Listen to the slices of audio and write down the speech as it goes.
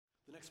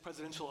next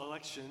presidential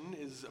election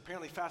is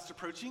apparently fast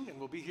approaching and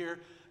will be here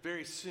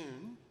very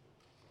soon.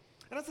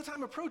 And as the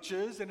time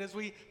approaches and as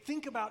we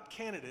think about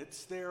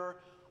candidates, there are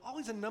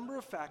always a number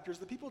of factors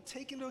that people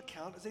take into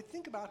account as they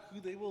think about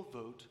who they will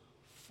vote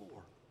for.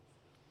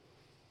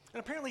 And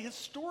apparently,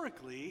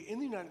 historically, in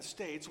the United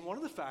States, one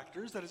of the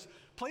factors that has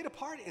played a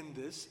part in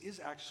this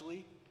is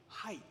actually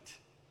height.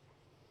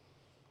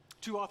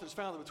 Two authors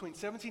found that between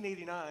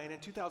 1789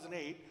 and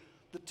 2008,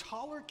 the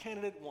taller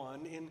candidate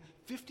won in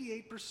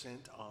 58%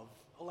 of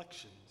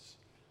elections.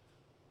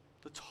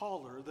 The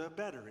taller, the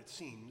better, it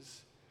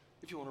seems,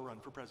 if you want to run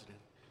for president.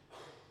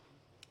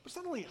 But it's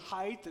not only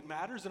height that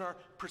matters in our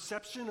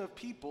perception of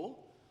people.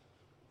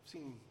 I've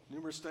seen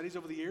numerous studies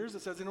over the years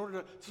that says in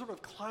order to sort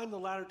of climb the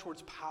ladder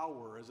towards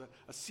power as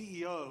a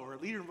CEO or a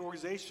leader of an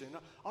organization,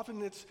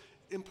 often it's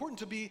important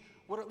to be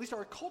what at least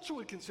our culture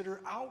would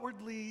consider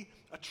outwardly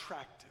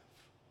attractive.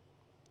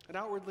 And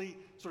outwardly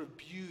sort of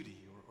beauty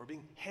or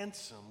being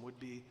handsome would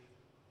be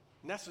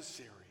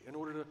necessary in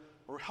order to,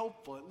 or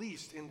helpful at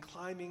least, in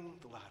climbing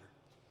the ladder.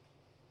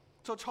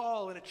 So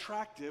tall and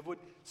attractive would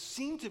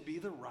seem to be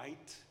the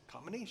right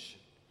combination.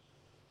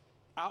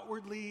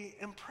 Outwardly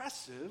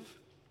impressive,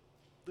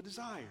 the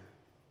desire.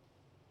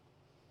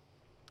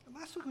 And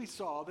last week we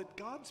saw that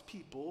God's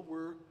people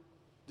were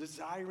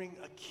desiring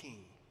a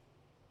king,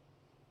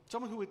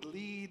 someone who would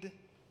lead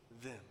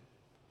them.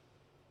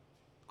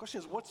 The question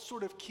is, what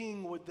sort of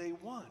king would they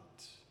want?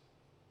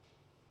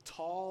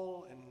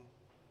 Tall and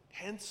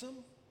handsome,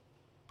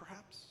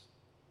 perhaps?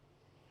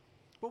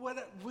 But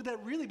would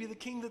that really be the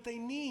king that they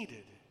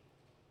needed?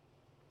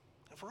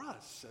 And for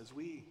us, as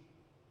we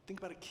think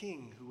about a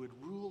king who would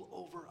rule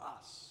over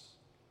us,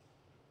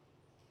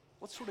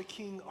 what sort of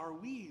king are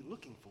we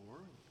looking for?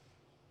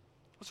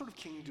 What sort of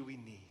king do we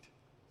need?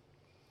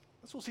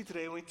 That's what we'll see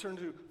today when we turn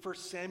to 1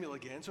 Samuel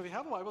again. So if you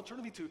have a Bible, turn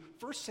with me to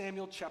 1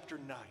 Samuel chapter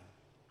 9.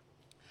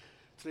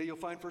 Today you'll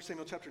find 1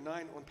 Samuel chapter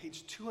 9 on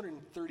page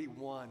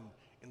 231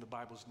 in the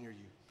Bibles near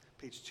you.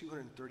 Page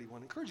 231.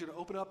 I encourage you to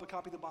open up a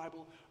copy of the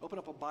Bible, open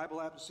up a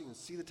Bible app so you can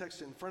see the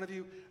text in front of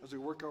you as we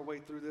work our way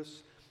through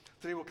this.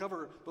 Today we'll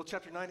cover both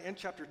chapter 9 and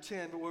chapter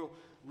 10, but we'll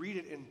read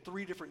it in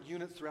 3 different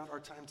units throughout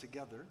our time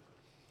together.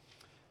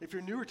 If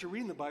you're newer to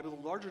reading the Bible,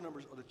 the larger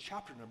numbers are the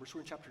chapter numbers.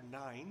 We're in chapter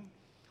 9.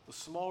 The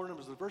smaller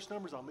numbers are the verse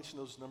numbers. I'll mention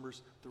those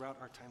numbers throughout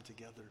our time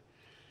together.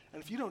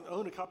 And if you don't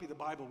own a copy of the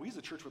Bible, we as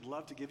a church would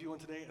love to give you one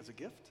today as a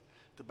gift.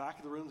 At the back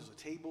of the room, there's a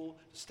table,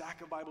 a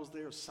stack of Bibles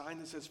there, a sign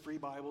that says free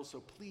Bible. So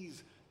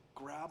please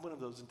grab one of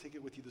those and take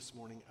it with you this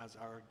morning as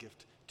our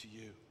gift to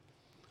you.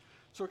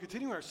 So we're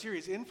continuing our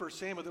series in 1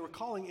 Samuel that we're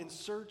calling In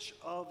Search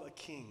of a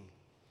King.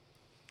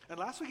 And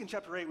last week in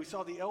chapter 8, we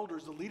saw the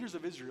elders, the leaders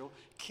of Israel,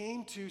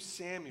 came to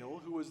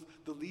Samuel, who was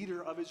the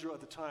leader of Israel at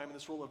the time in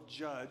this role of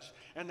judge,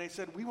 and they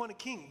said, we want a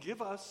king.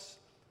 Give us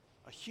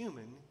a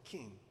human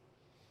king.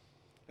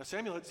 Now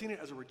Samuel had seen it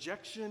as a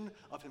rejection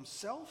of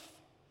himself,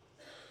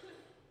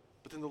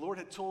 but then the Lord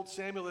had told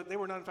Samuel that they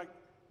were not in fact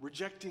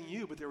rejecting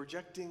you, but they were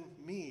rejecting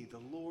me, the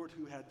Lord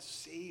who had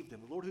saved them,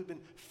 the Lord who had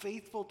been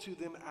faithful to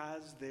them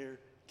as their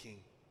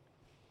king.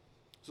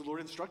 So the Lord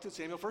instructed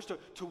Samuel first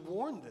to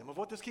warn them of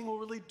what this king will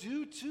really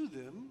do to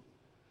them.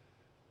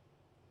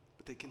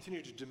 But they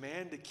continued to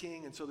demand a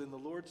king, and so then the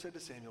Lord said to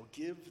Samuel,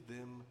 give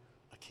them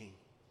a king.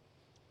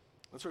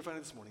 That's where we find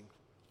it this morning,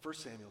 1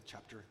 Samuel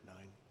chapter 9.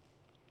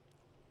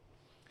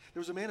 There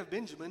was a man of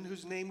Benjamin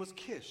whose name was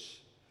Kish,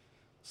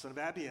 son of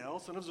Abiel,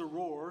 son of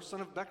Zeror,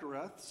 son of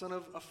Bechereth, son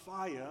of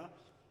Aphiah,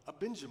 a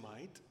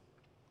Benjamite,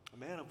 a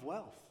man of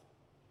wealth.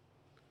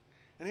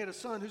 And he had a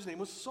son whose name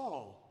was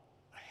Saul,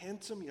 a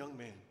handsome young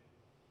man.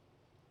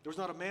 There was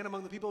not a man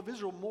among the people of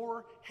Israel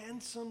more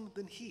handsome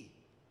than he.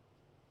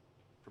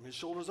 From his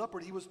shoulders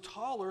upward, he was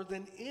taller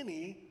than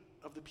any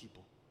of the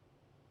people.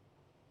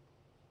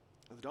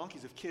 And the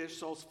donkeys of Kish,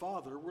 Saul's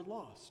father, were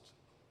lost.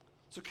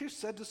 So Kish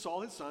said to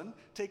Saul, his son,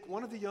 take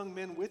one of the young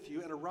men with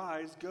you and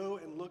arise, go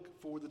and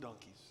look for the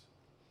donkeys.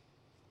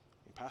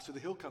 He passed through the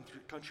hill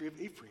country of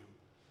Ephraim,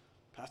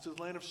 passed through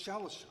the land of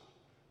Shalisha,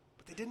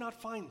 but they did not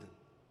find them.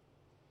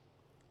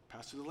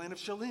 Passed through the land of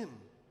Shalim,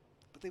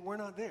 but they were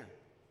not there.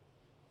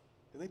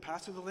 And they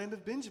passed through the land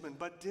of Benjamin,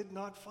 but did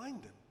not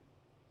find them.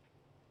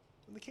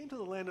 When they came to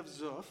the land of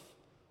Zuph,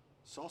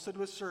 Saul said to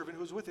his servant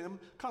who was with him,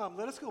 come,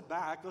 let us go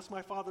back, lest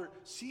my father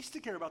cease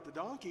to care about the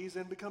donkeys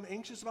and become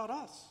anxious about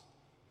us.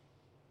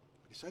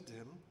 But he said to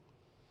him,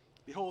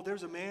 behold,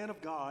 there's a man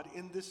of God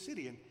in this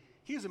city, and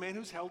he is a man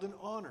who's held in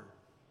honor.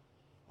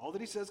 All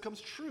that he says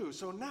comes true.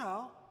 So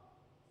now,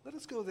 let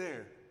us go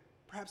there.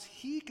 Perhaps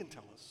he can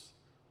tell us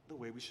the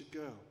way we should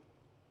go.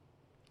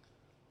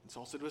 And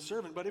Saul said to his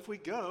servant, but if we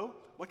go,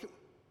 what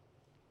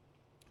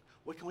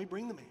can we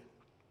bring the man?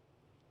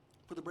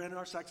 For the bread in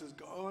our sacks is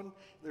gone.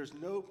 There's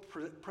no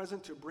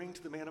present to bring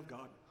to the man of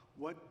God.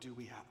 What do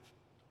we have?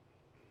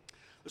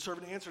 The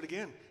servant answered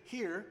again,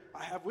 here,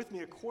 I have with me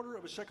a quarter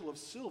of a shekel of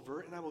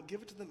silver, and I will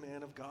give it to the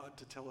man of God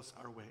to tell us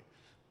our way.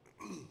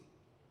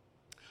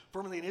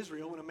 Formerly in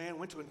Israel, when a man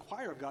went to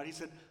inquire of God, he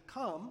said,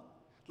 come,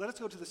 let us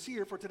go to the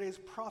seer, for today's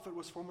prophet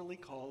was formerly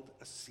called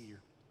a seer.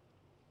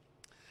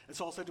 And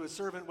Saul said to his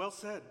servant, "Well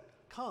said,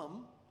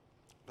 come,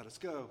 let us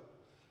go."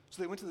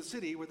 So they went to the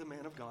city where the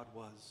man of God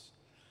was.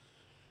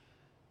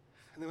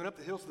 And they went up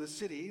the hills of the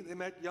city. They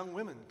met young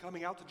women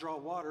coming out to draw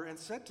water and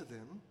said to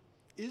them,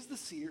 "Is the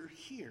seer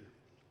here?"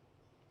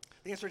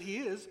 They answered, "He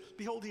is.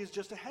 Behold, he is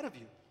just ahead of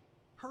you.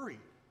 Hurry.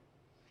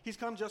 He's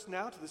come just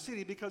now to the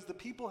city because the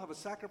people have a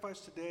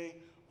sacrifice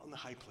today on the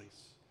high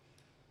place.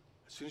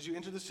 As soon as you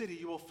enter the city,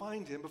 you will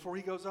find him before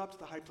he goes up to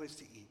the high place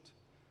to eat.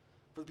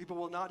 For the people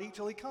will not eat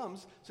till he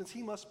comes, since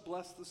he must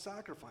bless the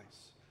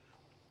sacrifice.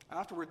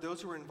 Afterward,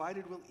 those who are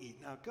invited will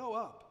eat. Now go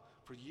up,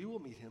 for you will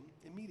meet him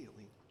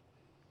immediately."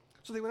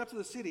 So they went up to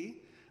the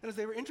city, and as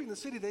they were entering the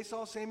city, they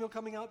saw Samuel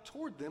coming out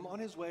toward them on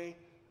his way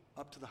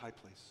up to the high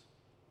place.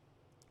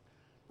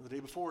 And the day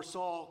before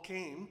Saul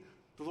came,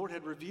 the Lord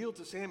had revealed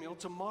to Samuel,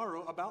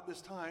 "Tomorrow, about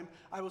this time,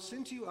 I will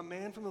send to you a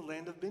man from the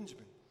land of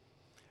Benjamin,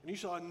 and you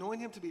shall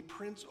anoint him to be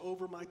prince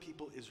over my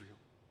people Israel.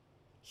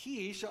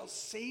 He shall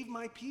save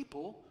my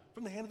people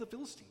from the hand of the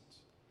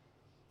Philistines.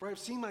 For I have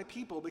seen my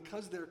people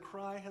because their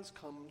cry has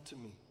come to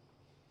me."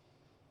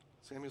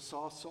 Samuel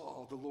saw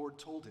Saul. The Lord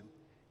told him,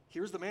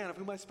 "Here's the man of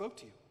whom I spoke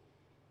to you.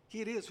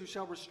 He it is who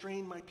shall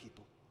restrain my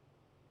people."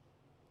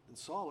 And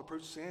Saul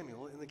approached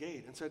Samuel in the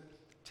gate and said,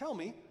 "Tell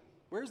me,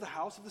 where is the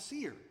house of the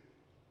seer?"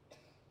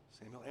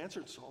 Samuel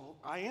answered Saul,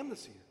 "I am the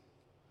seer.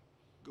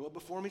 Go up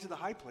before me to the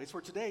high place,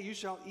 for today you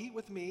shall eat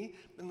with me.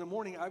 In the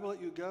morning I will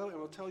let you go and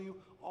will tell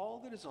you all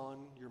that is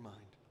on your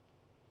mind.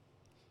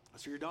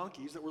 As for your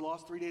donkeys that were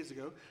lost 3 days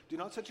ago, do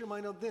not set your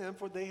mind on them,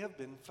 for they have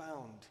been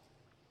found.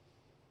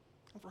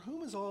 And for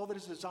whom is all that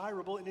is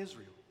desirable in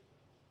Israel?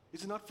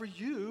 Is it not for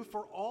you,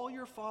 for all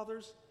your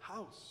father's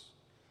house?"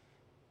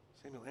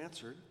 Samuel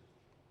answered,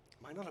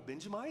 "Am I not a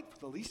Benjamite, from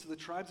the least of the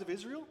tribes of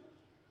Israel?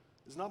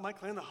 Is not my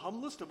clan the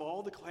humblest of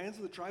all the clans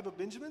of the tribe of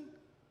Benjamin?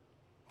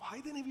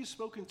 Why then have you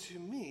spoken to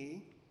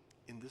me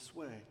in this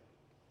way?"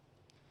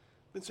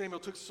 Then Samuel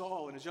took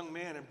Saul and his young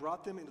man and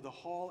brought them into the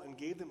hall and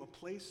gave them a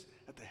place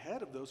at the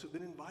head of those who had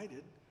been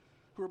invited.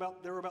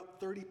 There were about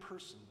 30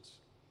 persons.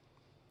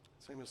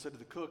 Samuel said to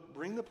the cook,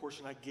 "Bring the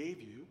portion I gave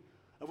you,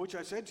 of which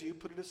I said to you,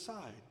 put it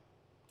aside."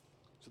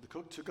 So the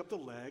cook took up the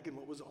leg and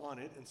what was on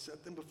it and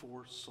set them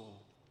before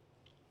Saul.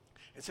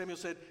 And Samuel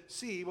said,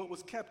 "See, what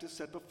was kept is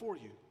set before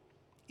you.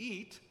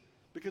 Eat,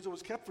 because it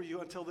was kept for you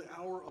until the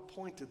hour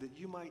appointed that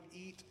you might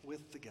eat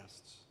with the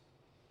guests."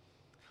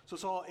 So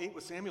Saul ate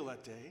with Samuel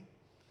that day.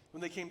 When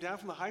they came down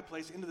from the high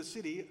place into the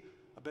city,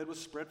 a bed was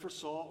spread for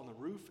Saul on the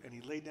roof, and he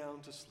lay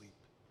down to sleep.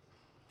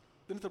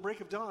 Then at the break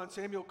of dawn,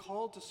 Samuel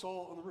called to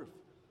Saul on the roof,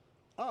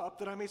 "Up,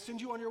 that I may send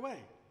you on your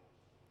way."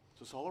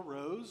 So Saul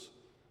arose.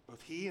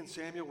 Both he and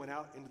Samuel went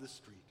out into the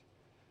street.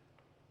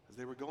 As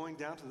they were going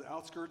down to the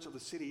outskirts of the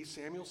city,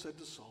 Samuel said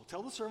to Saul,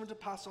 "Tell the servant to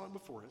pass on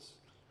before us.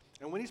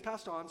 And when he's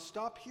passed on,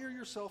 stop here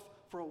yourself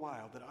for a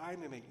while, that I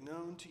may make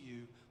known to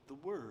you the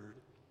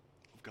word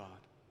of God."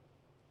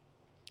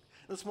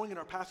 This morning in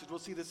our passage, we'll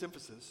see this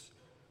emphasis.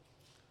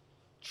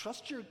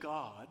 Trust your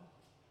God,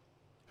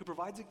 who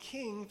provides a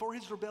king for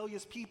his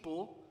rebellious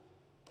people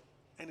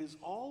and is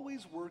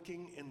always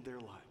working in their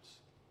lives.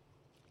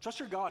 Trust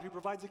your God, who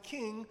provides a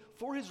king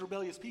for his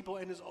rebellious people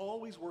and is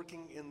always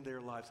working in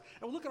their lives.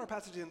 And we'll look at our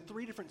passage in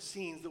 3 different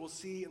scenes that we'll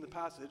see in the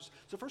passage.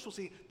 So first we'll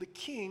see the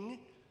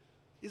king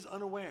is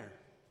unaware.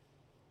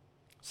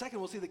 Second,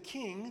 we'll see the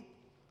king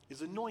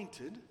is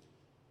anointed.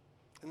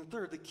 And the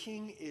third, the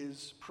king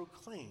is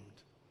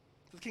proclaimed.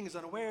 So the king is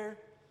unaware,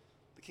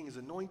 the king is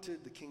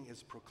anointed, the king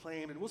is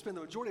proclaimed. And we'll spend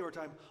the majority of our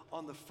time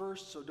on the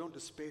first, so don't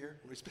despair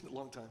when we spend a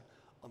long time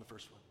on the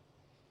first one.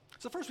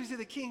 So first we see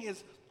the king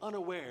is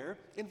unaware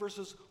in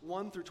verses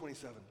 1 through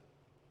 27.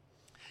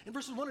 In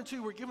verses 1 and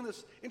 2, we're given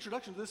this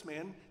introduction to this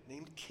man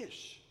named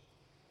Kish.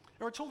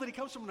 And we're told that he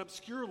comes from an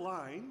obscure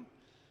line,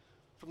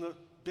 from the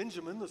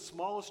Benjamin, the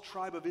smallest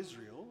tribe of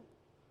Israel.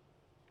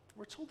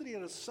 We're told that he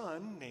had a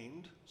son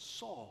named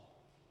Saul.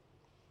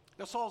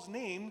 Now Saul's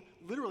name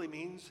literally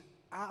means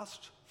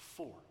asked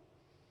for.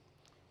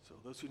 So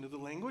those who knew the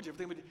language, if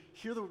they would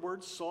hear the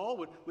word Saul,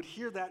 would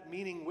hear that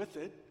meaning with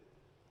it.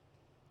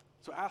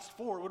 So asked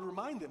for would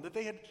remind them that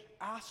they had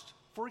asked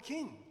for a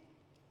king.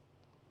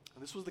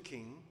 And this was the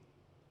king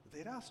that they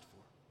had asked for.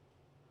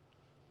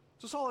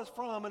 So Saul is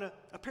from an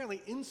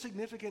apparently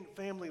insignificant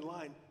family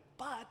line,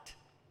 but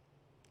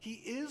he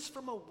is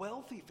from a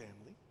wealthy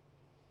family.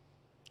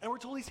 And we're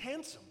told he's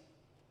handsome.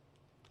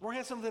 More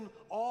handsome than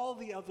all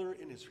the other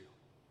in Israel.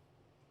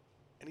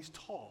 And he's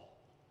tall.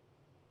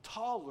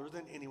 Taller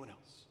than anyone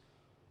else.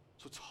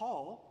 So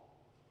tall,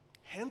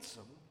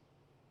 handsome,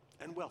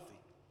 and wealthy.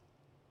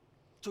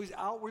 So he's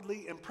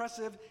outwardly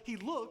impressive. He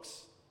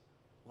looks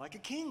like a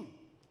king.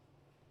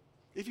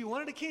 If you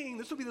wanted a king,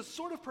 this would be the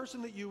sort of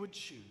person that you would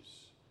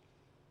choose.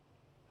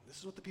 This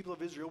is what the people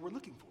of Israel were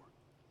looking for.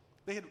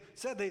 They had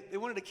said they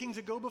wanted a king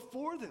to go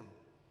before them.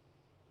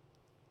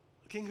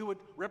 A king who would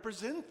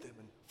represent them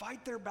and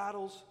fight their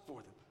battles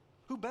for them.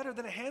 Who better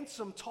than a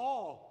handsome,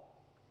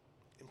 tall,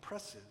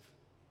 impressive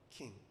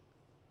king?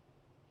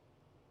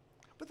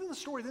 But then the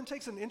story then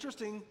takes an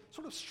interesting,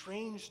 sort of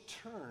strange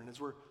turn as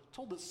we're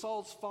told that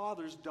Saul's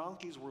father's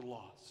donkeys were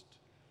lost.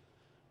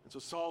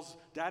 And so Saul's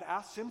dad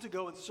asked him to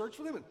go and search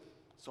for them, and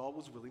Saul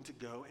was willing to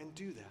go and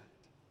do that.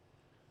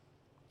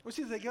 We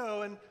see that they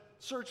go and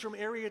search from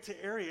area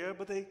to area,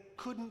 but they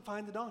couldn't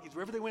find the donkeys.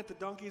 Wherever they went, the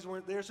donkeys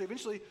weren't there. So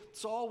eventually,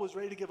 Saul was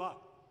ready to give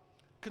up,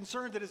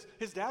 concerned that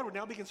his dad would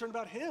now be concerned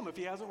about him if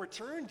he hasn't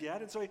returned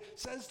yet. And so he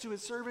says to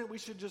his servant, we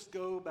should just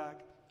go back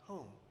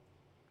home.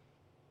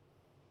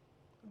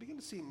 We begin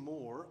to see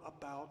more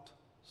about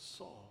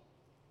Saul.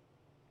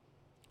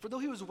 For though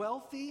he was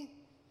wealthy,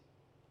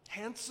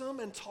 handsome,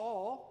 and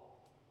tall,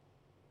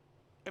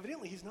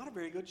 evidently he's not a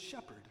very good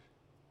shepherd.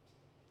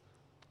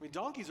 I mean,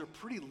 donkeys are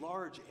pretty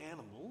large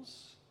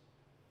animals,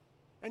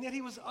 and yet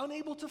he was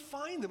unable to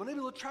find them,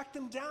 unable to track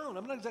them down.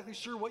 I'm not exactly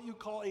sure what you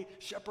call a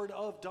shepherd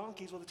of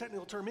donkeys, what the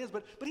technical term is,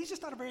 but he's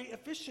just not a very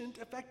efficient,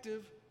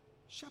 effective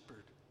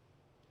shepherd.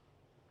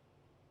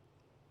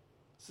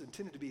 This is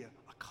intended to be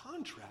a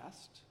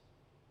contrast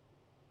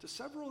to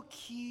several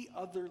key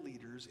other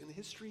leaders in the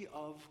history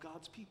of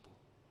God's people.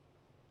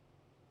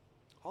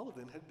 All of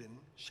them had been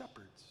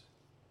shepherds.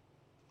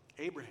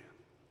 Abraham,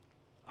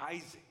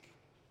 Isaac,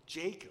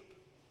 Jacob,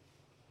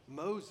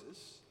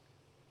 Moses,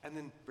 and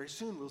then very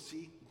soon we'll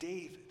see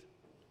David.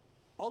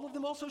 All of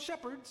them also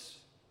shepherds,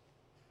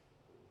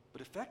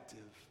 but effective,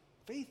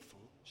 faithful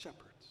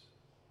shepherds.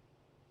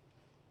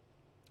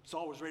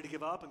 Saul was ready to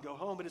give up and go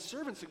home, but his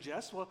servant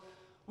suggests, well,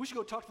 we should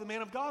go talk to the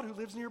man of God who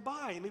lives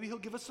nearby, and maybe he'll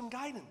give us some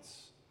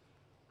guidance.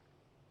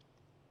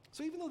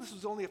 So even though this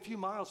was only a few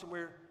miles from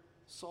where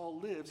Saul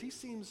lives, he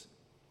seems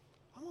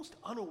almost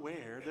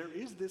unaware there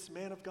is this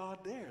man of God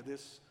there,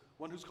 this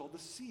one who's called the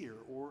seer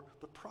or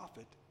the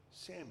prophet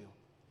Samuel.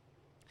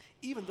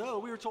 Even though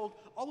we were told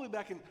all the way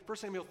back in 1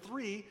 Samuel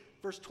 3,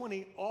 verse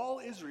 20, all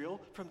Israel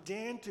from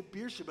Dan to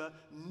Beersheba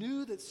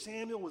knew that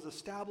Samuel was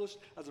established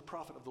as a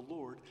prophet of the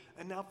Lord.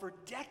 And now for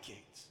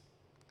decades,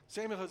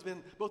 Samuel has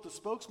been both the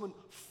spokesman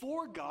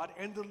for God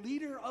and the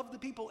leader of the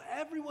people.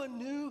 Everyone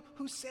knew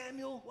who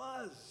Samuel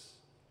was.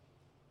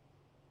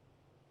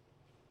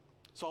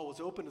 Saul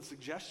was open to the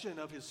suggestion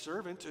of his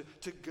servant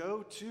to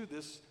go to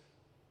this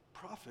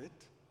prophet.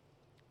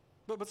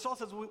 But Saul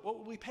says, what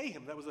will we pay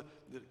him? That was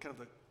kind of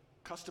the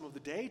custom of the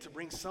day, to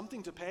bring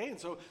something to pay. And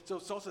so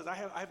Saul says, I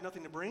have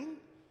nothing to bring.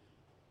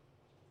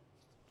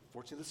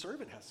 Fortunately, the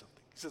servant has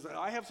something. He says,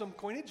 I have some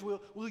coinage.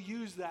 We'll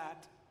use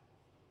that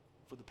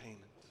for the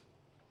payment.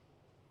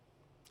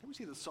 Here we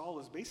see that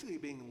Saul is basically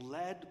being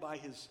led by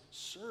his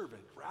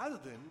servant rather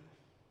than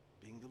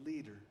being the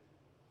leader.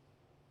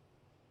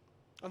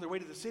 On their way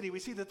to the city, we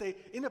see that they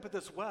end up at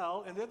this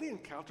well, and there they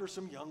encounter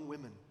some young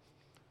women.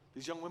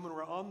 These young women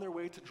were on their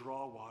way to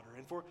draw water.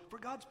 And for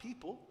God's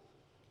people,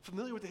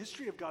 familiar with the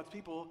history of God's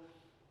people,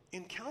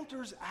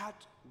 encounters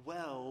at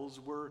wells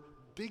were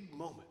big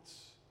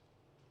moments.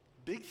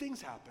 Big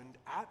things happened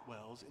at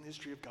wells in the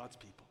history of God's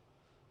people,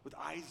 with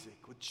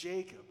Isaac, with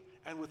Jacob,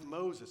 and with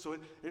Moses. So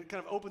it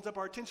kind of opens up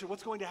our attention.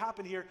 What's going to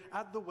happen here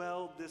at the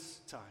well this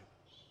time?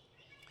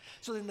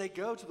 So then they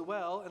go to the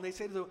well, and they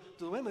say to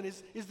the women,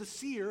 is the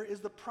seer,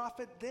 is the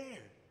prophet there?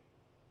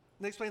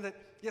 And they explain that,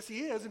 yes,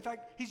 he is. In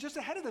fact, he's just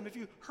ahead of them. If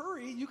you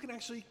hurry, you can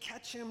actually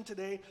catch him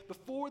today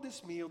before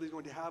this meal he's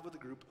going to have with a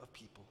group of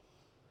people.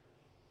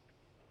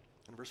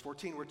 In verse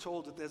 14, we're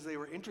told that as they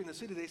were entering the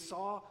city, they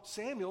saw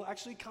Samuel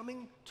actually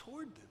coming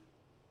toward them.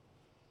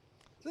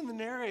 Then the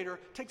narrator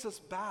takes us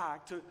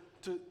back to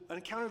an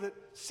encounter that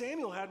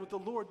Samuel had with the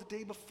Lord the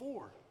day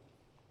before.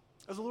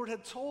 As the Lord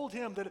had told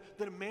him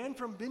that a man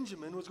from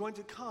Benjamin was going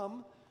to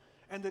come,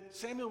 and that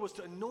Samuel was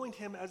to anoint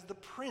him as the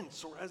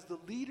prince or as the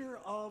leader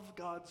of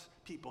God's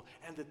people,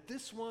 and that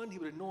this one he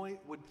would anoint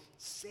would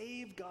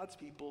save God's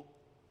people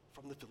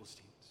from the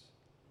Philistines.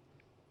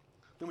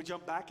 Then we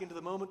jump back into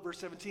the moment, verse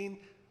 17.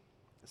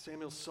 As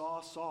Samuel saw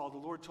Saul, the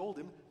Lord told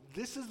him,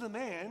 "This is the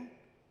man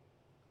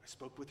I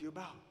spoke with you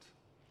about."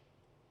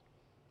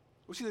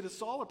 We see that as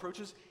Saul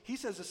approaches, he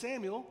says to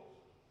Samuel,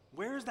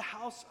 "Where is the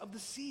house of the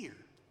seer?"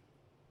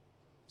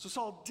 So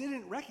Saul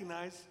didn't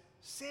recognize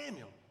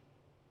Samuel.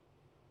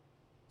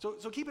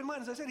 So keep in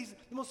mind, as I said, he's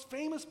the most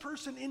famous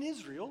person in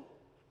Israel.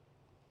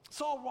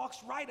 Saul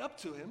walks right up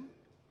to him,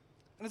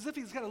 and as if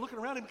he's kind of looking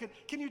around him,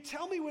 can you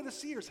tell me where the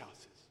seer's house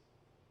is?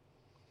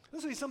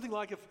 This would be something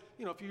like if,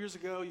 a few years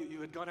ago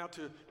you had gone out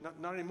to,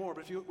 not anymore,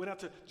 but if you went out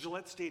to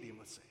Gillette Stadium,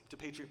 let's say, to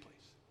Patriot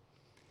Place,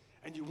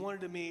 and you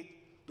wanted to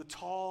meet the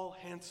tall,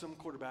 handsome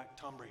quarterback,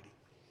 Tom Brady.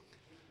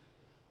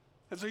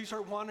 And so you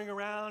start wandering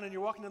around, and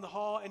you're walking down the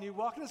hall, and you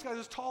walk in,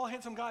 this tall,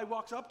 handsome guy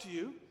walks up to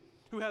you,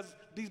 who has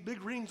these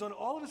big rings on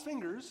all of his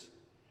fingers,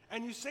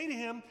 and you say to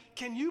him,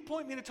 "Can you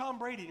point me to Tom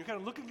Brady?" And you're kind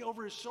of looking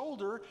over his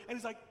shoulder, and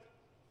he's like,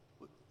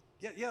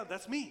 yeah,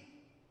 that's me.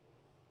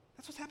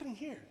 That's what's happening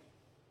here.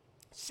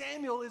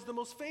 Samuel is the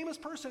most famous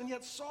person, and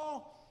yet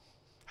Saul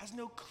has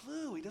no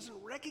clue. He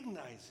doesn't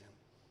recognize him.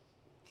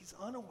 He's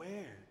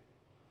unaware.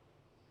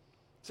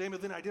 Samuel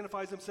then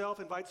identifies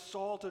himself, invites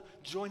Saul to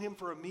join him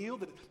for a meal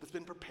that's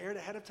been prepared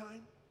ahead of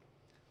time.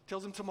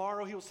 Tells him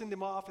tomorrow he will send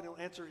him off and he'll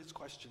answer his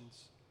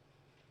questions.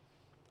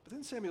 But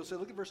then Samuel said,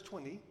 look at verse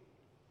 20. He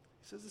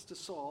says this to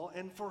Saul,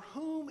 "And for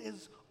whom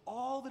is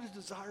all that is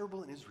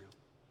desirable in Israel?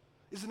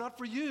 Is it not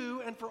for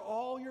you and for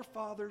all your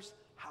father's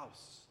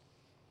house?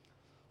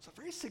 So a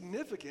very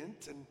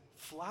significant and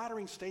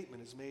flattering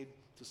statement is made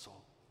to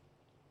Saul.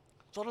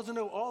 Saul doesn't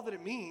know all that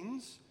it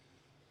means,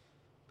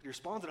 but he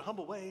responds in a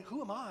humble way,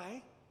 who am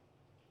I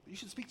that you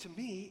should speak to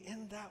me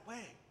in that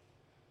way?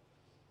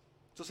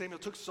 So Samuel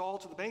took Saul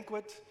to the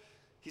banquet.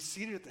 He's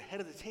seated at the head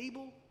of the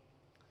table.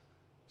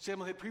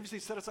 Samuel had previously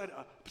set aside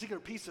a particular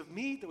piece of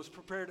meat that was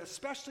prepared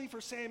especially for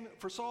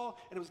Saul,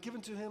 and it was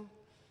given to him.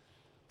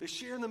 They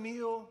share in the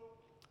meal.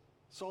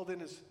 Saul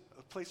then has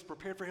a place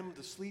prepared for him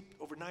to sleep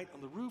overnight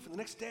on the roof, and the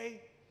next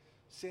day,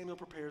 Samuel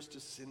prepares to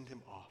send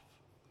him off.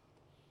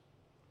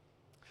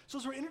 So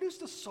as we're introduced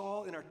to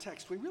Saul in our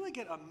text, we really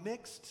get a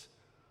mixed,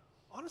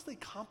 honestly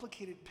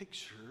complicated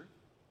picture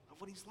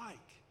of what he's like.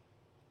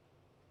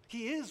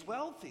 He is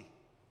wealthy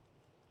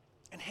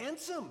and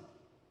handsome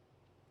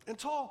and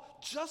tall,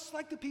 just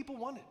like the people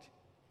wanted.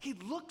 He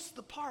looks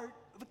the part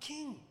of a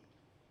king.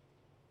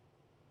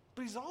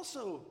 But he's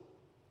also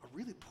a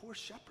really poor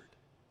shepherd.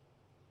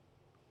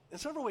 In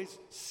several ways,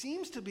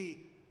 seems to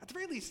be, at the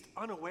very least,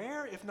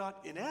 unaware, if not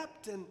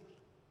inept, and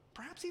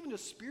perhaps even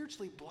just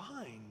spiritually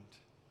blind.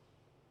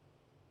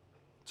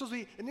 So as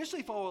we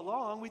initially follow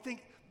along, we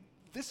think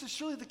this is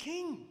surely the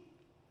king.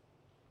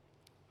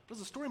 But as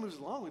the story moves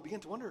along, we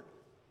begin to wonder,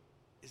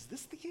 is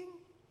this the king?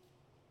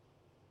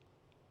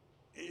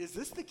 Is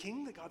this the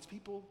king that God's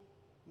people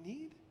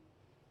need?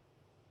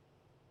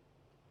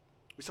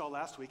 We saw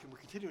last week, and we're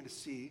continuing to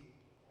see,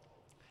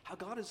 how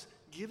God is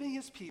giving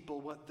his people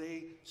what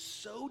they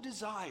so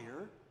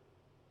desire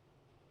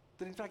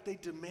that in fact they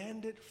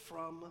demand it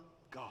from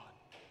God.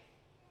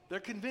 They're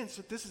convinced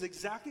that this is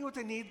exactly what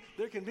they need.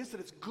 They're convinced that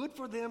it's good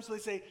for them, so they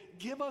say,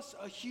 give us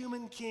a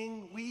human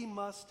king. We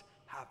must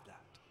have that.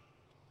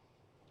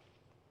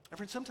 And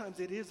friends, sometimes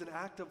it is an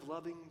act of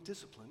loving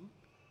discipline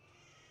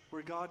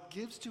where God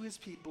gives to his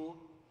people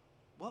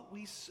what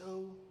we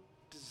so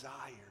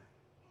desire,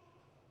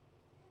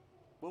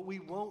 what we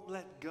won't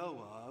let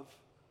go of,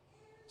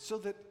 so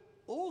that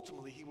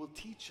ultimately he will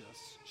teach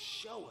us,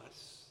 show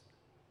us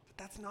that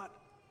that's not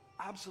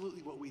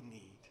absolutely what we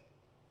need,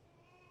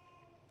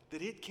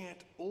 that it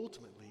can't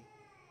ultimately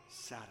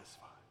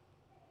satisfy.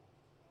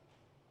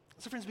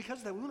 So friends, because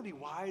of that, we want to be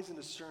wise and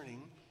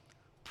discerning,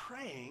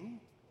 praying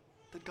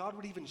that God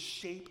would even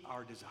shape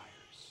our desires.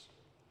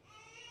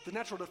 The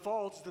natural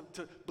default is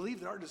to believe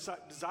that our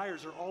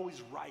desires are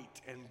always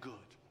right and good.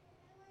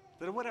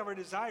 That whatever I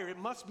desire, it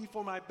must be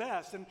for my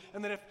best. And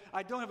that if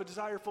I don't have a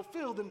desire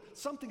fulfilled, then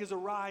something is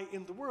awry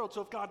in the world.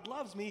 So if God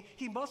loves me,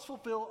 he must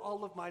fulfill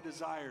all of my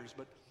desires.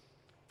 But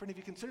friend, if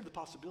you consider the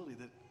possibility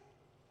that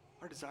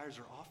our desires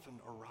are often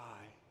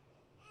awry,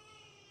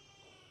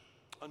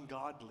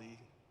 ungodly,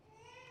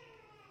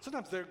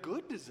 sometimes they're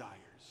good desires.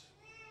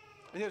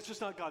 And yet it's just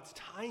not God's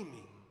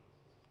timing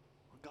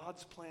or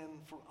God's plan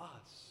for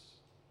us.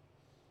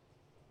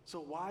 So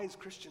a wise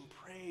Christian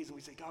prays and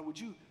we say, God, would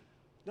you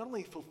not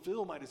only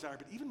fulfill my desire,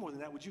 but even more than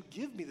that, would you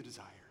give me the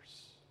desires?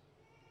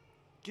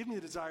 Give me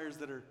the desires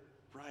that are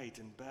right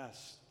and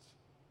best,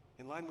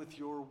 in line with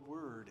your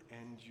word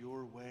and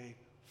your way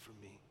for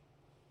me.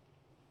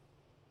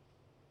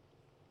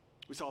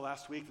 We saw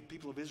last week that the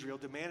people of Israel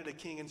demanded a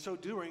king. In so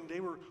doing, they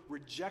were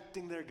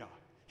rejecting their God.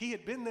 He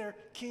had been their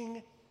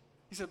king.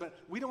 He said, but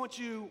we don't want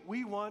you,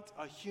 we want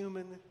a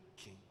human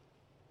king.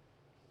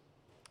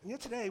 And yet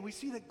today, we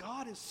see that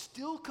God is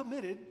still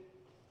committed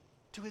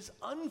to his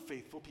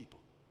unfaithful people.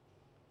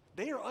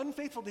 They are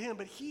unfaithful to him,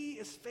 but he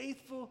is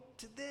faithful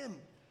to them.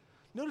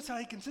 Notice how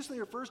he consistently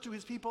refers to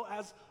his people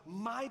as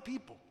my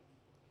people.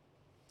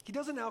 He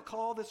doesn't now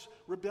call this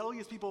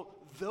rebellious people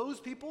those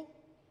people,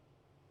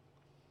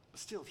 but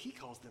still he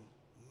calls them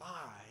my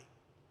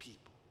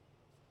people.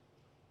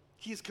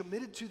 He is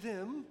committed to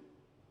them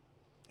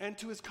and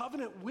to his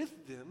covenant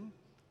with them,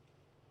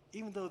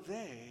 even though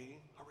they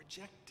are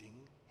rejecting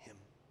him.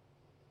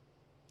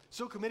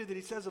 So committed that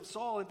he says of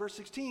Saul in verse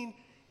 16,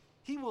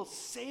 he will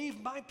save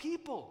my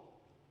people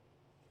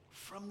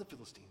from the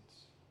Philistines.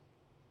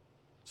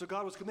 So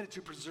God was committed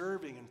to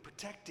preserving and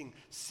protecting,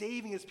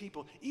 saving his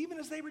people. Even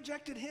as they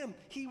rejected him,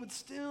 he would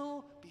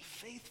still be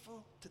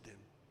faithful to them.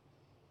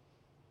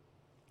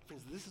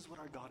 Friends, this is what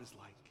our God is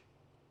like.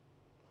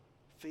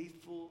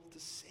 Faithful to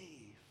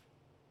save.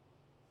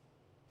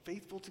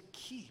 Faithful to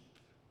keep.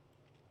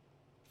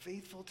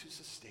 Faithful to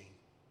sustain.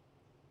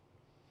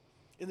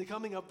 In the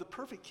coming of the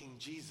perfect King,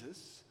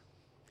 Jesus,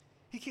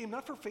 he came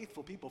not for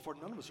faithful people, for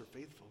none of us are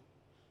faithful,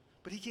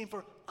 but he came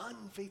for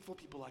unfaithful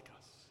people like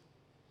us.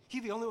 He,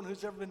 the only one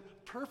who's ever been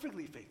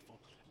perfectly faithful,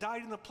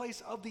 died in the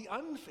place of the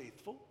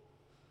unfaithful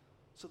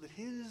so that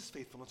his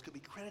faithfulness could be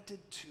credited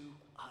to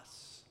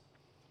us.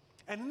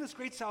 And in this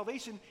great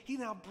salvation, he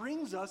now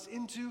brings us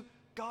into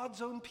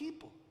God's own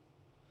people.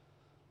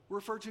 We're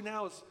referred to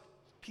now as,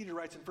 Peter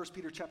writes in 1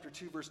 Peter chapter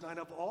 2, verse 9,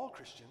 of all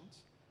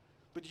Christians.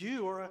 But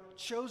you are a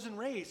chosen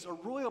race, a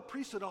royal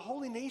priesthood, a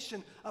holy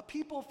nation, a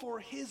people for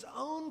his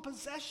own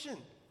possession,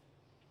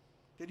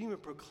 that you may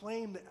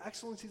proclaim the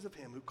excellencies of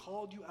him who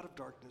called you out of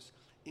darkness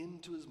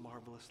into his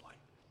marvelous light.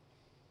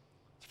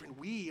 So friend,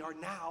 we are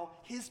now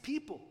his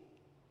people.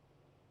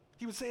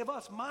 He would say of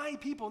us, my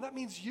people, and that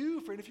means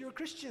you, friend, if you're a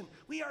Christian.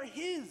 We are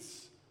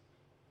his,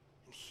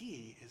 and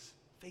he is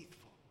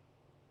faithful.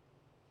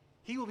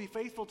 He will be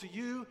faithful to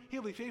you.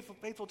 He'll be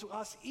faithful to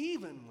us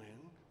even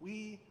when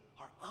we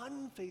are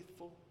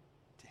unfaithful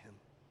to him.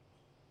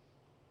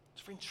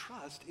 So friend,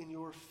 trust in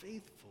your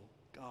faithful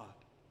God.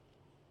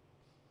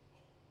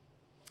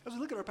 As we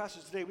look at our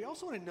passage today, we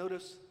also want to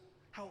notice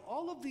how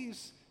all of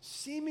these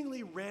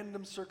seemingly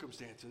random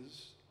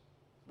circumstances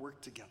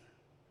work together.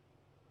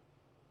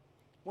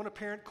 One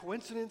apparent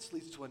coincidence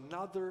leads to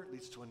another,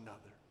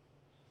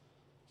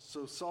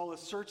 So Saul is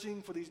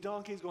searching for these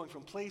donkeys, going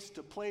from place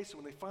to place,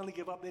 and when they finally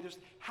give up, they just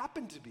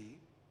happen to be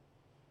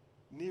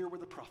near where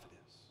the prophet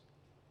is.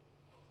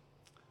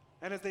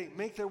 And as they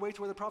make their way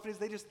to where the prophet is,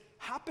 they just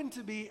happen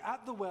to be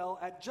at the well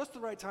at just the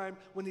right time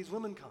when these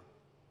women come.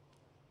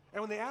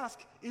 And when they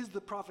ask, is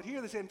the prophet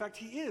here? They say, in fact,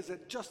 he is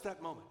at just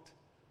that moment.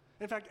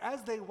 In fact,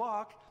 as they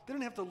walk, they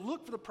don't have to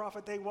look for the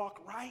prophet. They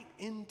walk right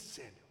into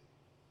Samuel.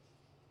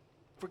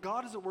 For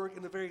God is at work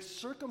in the very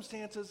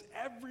circumstances,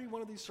 every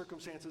one of these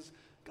circumstances,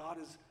 God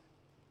is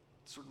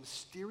sort of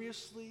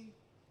mysteriously,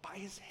 by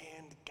his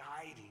hand,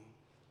 guiding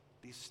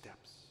these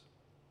steps.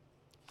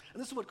 And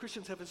this is what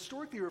Christians have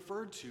historically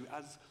referred to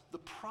as the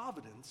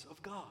providence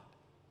of God.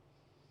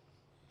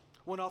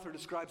 One author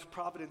describes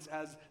providence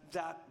as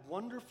that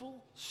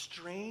wonderful,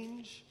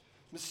 strange,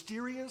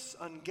 mysterious,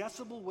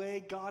 unguessable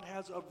way God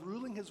has of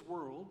ruling his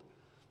world,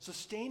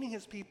 sustaining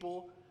his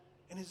people,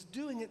 and is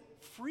doing it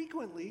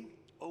frequently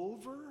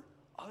over,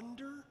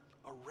 under,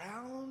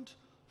 around,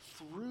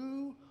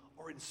 through,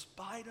 or in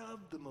spite of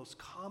the most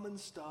common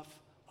stuff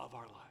of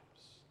our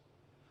lives.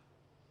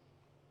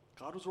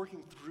 God was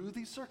working through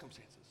these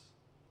circumstances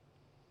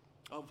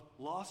of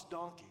lost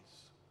donkeys,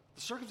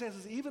 the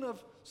circumstances even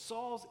of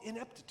Saul's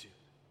ineptitude,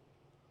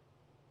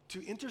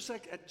 to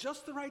intersect at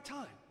just the right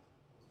time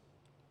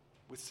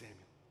with Samuel.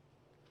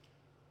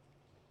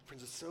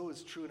 Friends, so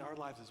is true in our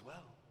lives as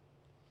well.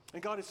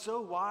 And God is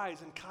so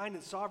wise and kind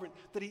and sovereign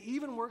that he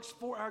even works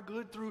for our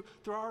good through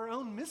our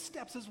own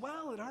missteps as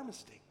well and our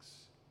mistakes.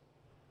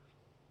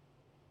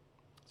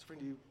 So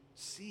friend, you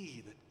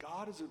see that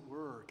God is at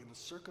work in the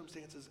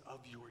circumstances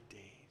of your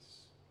days.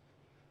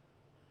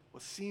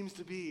 What seems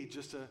to be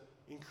just an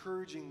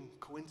encouraging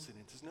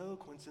coincidence is no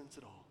coincidence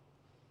at all.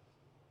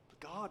 But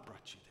God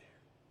brought you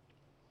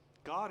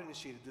there. God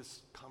initiated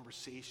this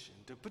conversation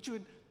to put you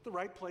in the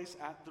right place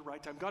at the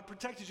right time. God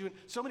protected you in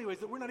so many ways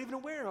that we're not even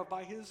aware of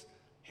by his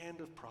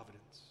hand of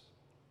providence.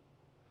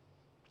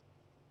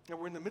 Now,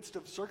 we're in the midst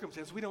of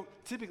circumstance. We don't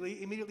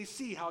typically immediately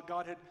see how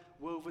God had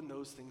woven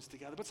those things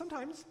together. But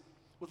sometimes,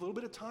 with a little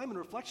bit of time and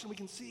reflection, we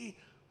can see,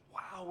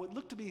 wow, what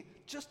looked to be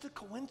just a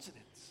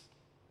coincidence.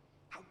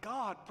 How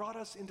God brought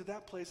us into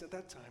that place at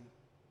that time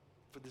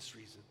for this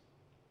reason.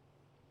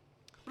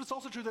 But it's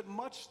also true that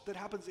much that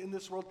happens in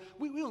this world,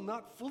 we will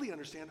not fully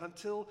understand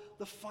until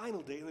the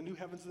final day in the new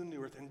heavens and the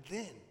new earth. And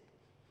then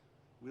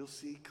we'll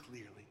see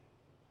clearly.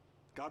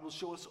 God will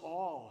show us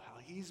all how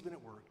he's been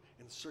at work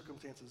in the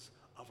circumstances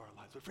of our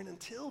lives. But friend,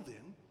 until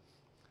then,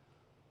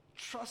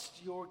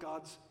 trust your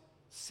God's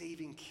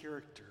saving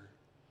character.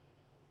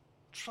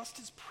 Trust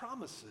his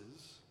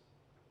promises.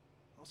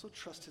 Also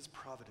trust his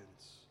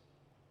providence.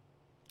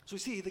 So we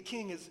see the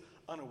king is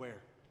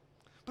unaware.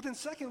 But then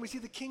second, we see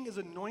the king is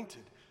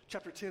anointed.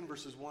 Chapter 10,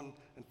 verses 1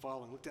 and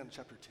following. Look down to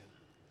chapter 10.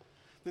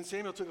 Then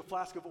Samuel took a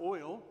flask of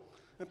oil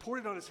and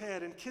poured it on his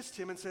head and kissed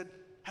him and said,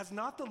 has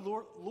not the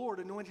Lord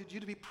anointed you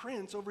to be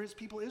prince over his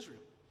people Israel?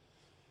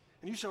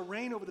 And you shall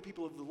reign over the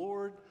people of the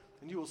Lord,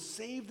 and you will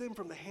save them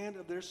from the hand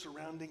of their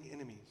surrounding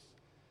enemies.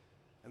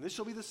 And this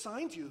shall be the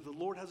sign to you that the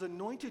Lord has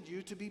anointed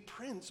you to be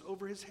prince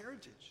over his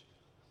heritage.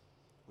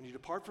 When you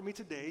depart from me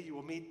today, you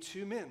will meet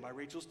two men by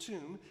Rachel's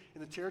tomb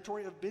in the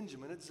territory of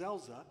Benjamin at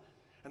Zelzah,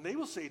 and they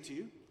will say to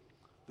you,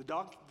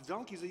 the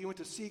donkeys that you went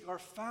to seek are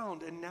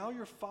found, and now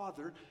your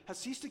father has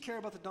ceased to care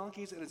about the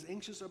donkeys and is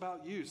anxious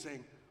about you,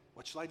 saying,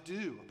 what shall I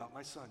do about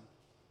my son?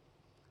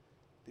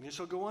 Then you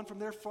shall go on from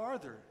there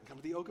farther and come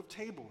to the oak of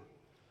Tabor.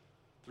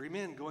 3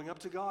 men going up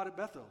to God at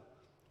Bethel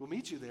will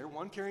meet you there,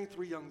 one carrying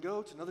 3 young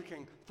goats, another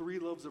carrying 3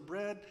 loaves of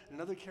bread, and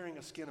another carrying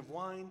a skin of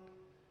wine.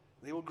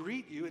 They will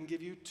greet you and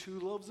give you 2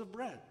 loaves of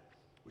bread,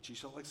 which you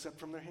shall accept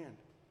from their hand.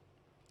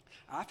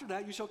 After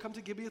that you shall come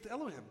to Gibeath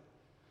Elohim,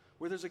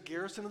 where there's a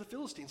garrison of the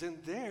Philistines. And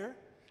there,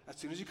 as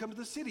soon as you come to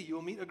the city, you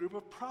will meet a group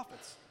of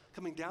prophets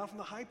coming down from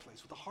the high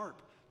place with a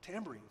harp,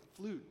 tambourine,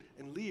 flute,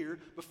 and lyre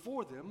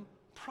before them,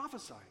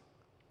 prophesying.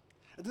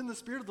 And then the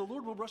Spirit of the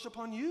Lord will rush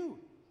upon you,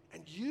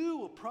 and you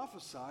will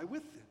prophesy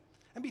with them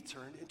and be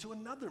turned into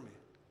another man.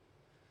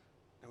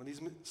 And when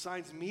these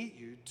signs meet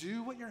you,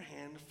 do what your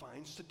hand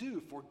finds to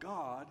do, for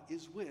God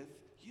is with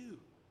you.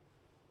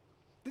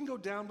 Then go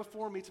down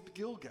before me to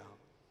Gilgal.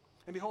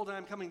 And behold, I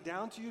am coming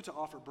down to you to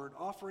offer burnt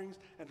offerings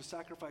and to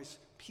sacrifice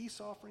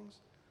peace offerings.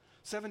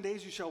 7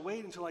 days you shall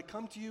wait until I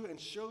come to you and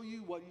show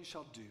you what you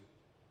shall do.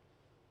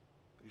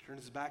 But he turned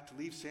his back to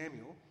leave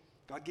Samuel.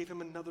 God gave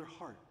him another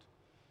heart.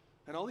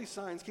 And all these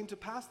signs came to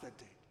pass that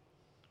day.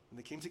 When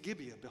they came to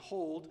Gibeah,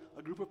 behold,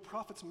 a group of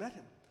prophets met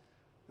him.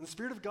 And the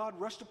Spirit of God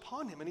rushed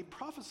upon him, and he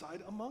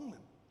prophesied among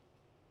them.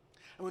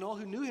 And when all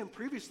who knew him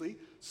previously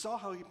saw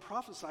how he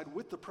prophesied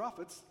with the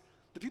prophets,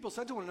 the people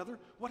said to one another,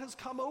 "What has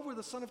come over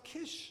the son of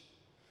Kish?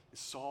 Is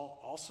Saul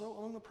also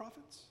among the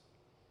prophets?"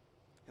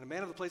 And a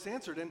man of the place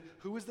answered, "And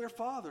who is their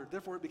father?"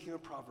 Therefore it became a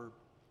proverb.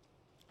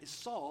 "Is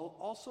Saul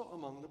also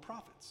among the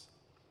prophets?"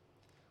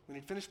 When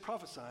he finished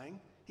prophesying,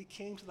 he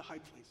came to the high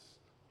place.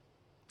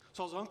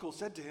 Saul's uncle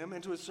said to him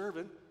and to his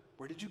servant,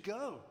 "Where did you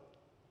go?"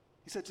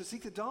 He said, "To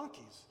seek the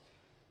donkeys."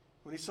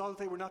 When he saw that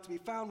they were not to be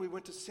found, we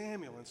went to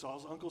Samuel. And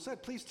Saul's uncle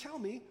said, "Please tell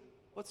me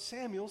what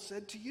Samuel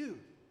said to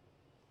you."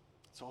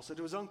 Saul said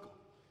to his uncle,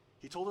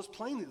 "He told us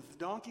plainly that the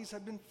donkeys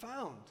had been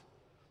found.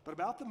 But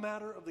about the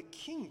matter of the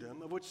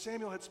kingdom of which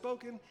Samuel had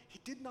spoken, he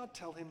did not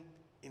tell him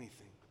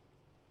anything."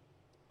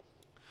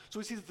 So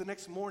we see that the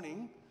next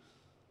morning,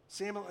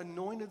 Samuel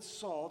anointed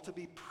Saul to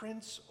be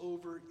prince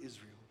over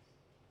Israel.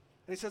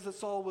 And he says that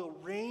Saul will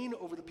reign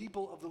over the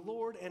people of the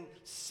Lord and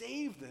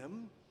save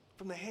them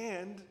from the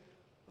hand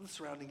of the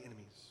surrounding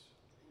enemies.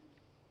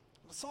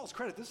 To Saul's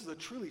credit, this is a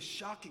truly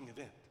shocking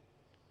event.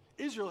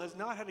 Israel has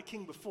not had a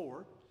king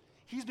before.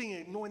 He's being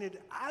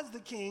anointed as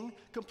the king,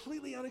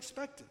 completely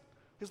unexpected.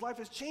 His life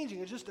is changing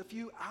in just a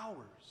few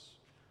hours.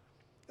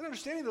 And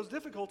understanding those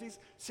difficulties,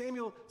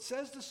 Samuel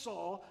says to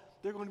Saul,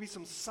 there are going to be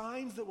some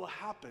signs that will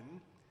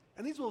happen,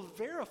 and these will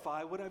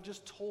verify what I've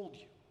just told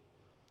you.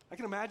 I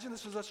can imagine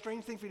this was a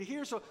strange thing for you to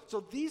hear, so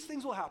these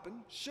things will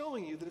happen,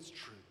 showing you that it's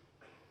true.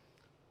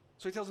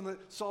 So he tells him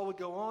that Saul would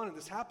go on, and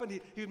this happened.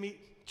 He would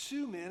meet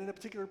two men in a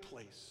particular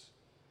place,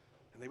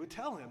 and they would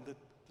tell him that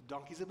the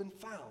donkeys have been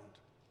found,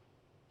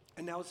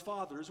 and now his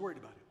father is worried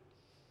about it.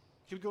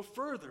 He would go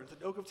further to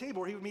the Oak of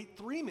Tabor. He would meet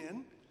three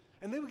men,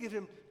 and they would give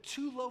him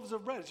 2 loaves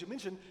of bread. As you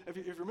mentioned, if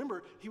you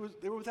remember,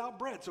 they were without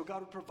bread, so God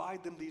would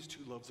provide them these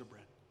 2 loaves of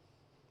bread.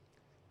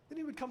 Then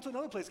he would come to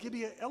another place,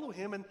 Gibeah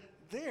Elohim, and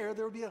there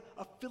would be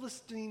a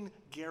Philistine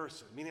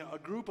garrison, meaning a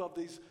group of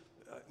these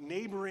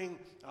neighboring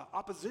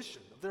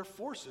opposition of their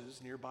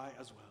forces nearby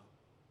as well.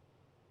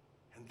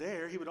 And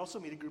there he would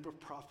also meet a group of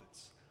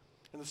prophets.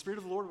 And the Spirit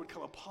of the Lord would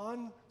come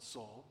upon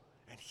Saul,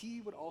 and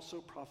he would also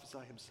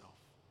prophesy himself.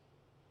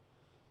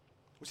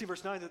 We see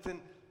verse 9 that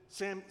then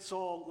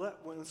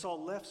when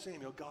Saul left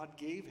Samuel, God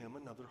gave him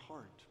another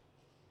heart.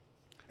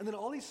 And then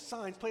all these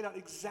signs played out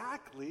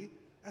exactly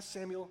as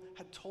Samuel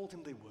had told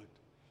him they would.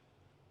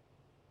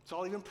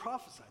 Saul even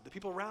prophesied. The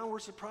people around were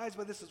surprised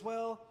by this as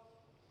well.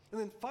 And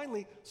then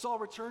finally, Saul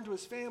returned to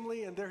his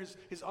family, and there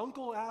his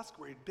uncle asked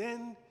where he'd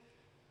been.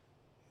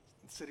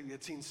 He said he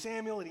had seen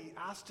Samuel, and he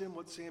asked him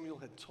what Samuel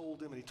had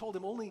told him. And he told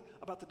him only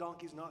about the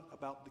donkeys, not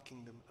about the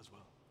kingdom as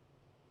well.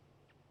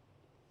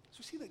 So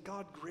we see that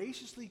God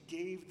graciously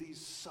gave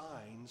these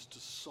signs to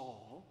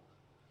Saul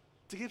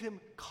to give him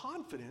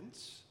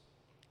confidence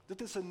that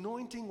this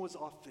anointing was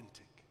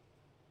authentic.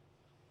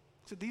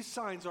 So these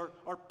signs are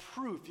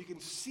proof. You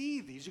can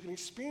see these, you can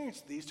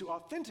experience these to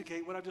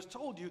authenticate what I've just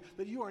told you,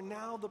 that you are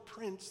now the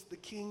prince, the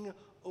king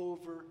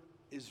over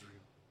Israel.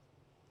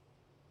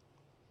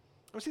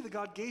 We see that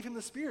God gave him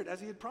the Spirit as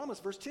he had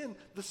promised. Verse 10,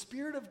 the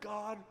Spirit of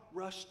God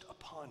rushed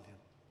upon him.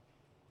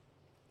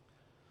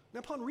 Now,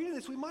 upon reading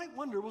this, we might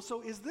wonder, well,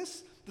 so is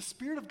this the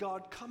Spirit of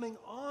God coming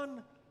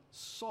on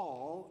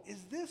Saul?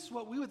 Is this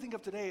what we would think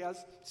of today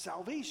as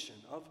salvation,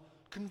 of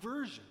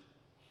conversion?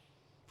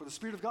 For the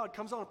Spirit of God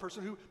comes on a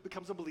person who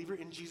becomes a believer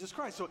in Jesus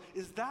Christ. So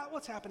is that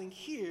what's happening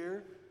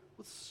here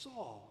with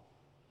Saul?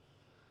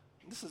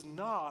 And this is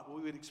not what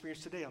we would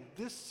experience today on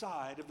this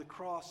side of the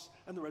cross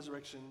and the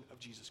resurrection of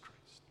Jesus Christ.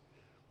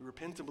 We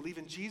repent and believe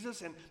in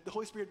Jesus, and the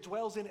Holy Spirit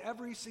dwells in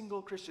every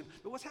single Christian.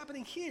 But what's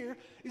happening here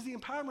is the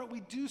empowerment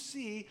we do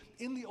see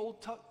in the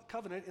Old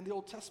Covenant, in the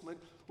Old Testament,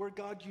 where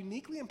God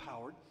uniquely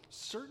empowered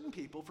certain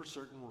people for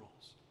certain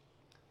roles.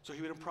 So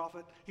he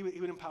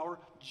would empower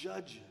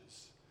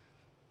judges,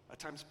 at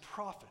times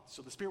prophets.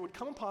 So the Spirit would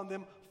come upon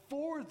them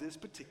for this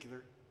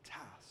particular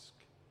task.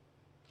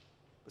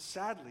 But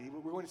sadly,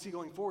 what we're going to see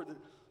going forward, that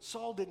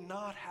Saul did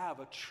not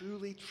have a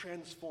truly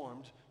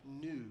transformed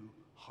new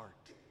heart.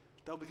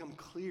 That will become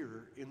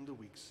clearer in the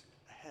weeks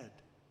ahead.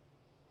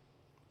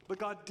 But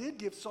God did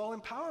give Saul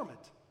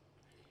empowerment.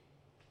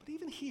 But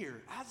even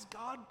here, as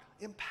God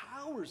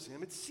empowers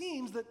him, it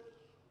seems that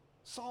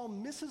Saul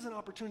misses an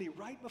opportunity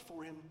right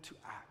before him to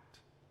act.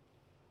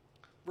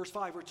 Verse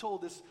 5, we're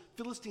told this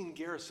Philistine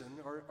garrison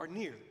are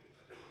near.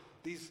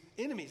 These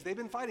enemies they've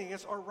been fighting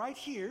against are right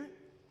here.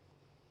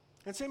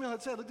 And Samuel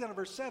had said, look down at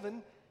verse 7,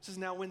 it says,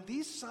 now when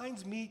these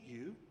signs meet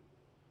you,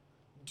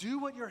 do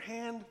what your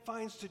hand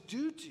finds to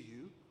do to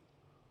you.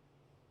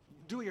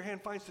 Do what your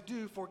hand finds to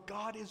do, for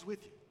God is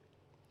with you.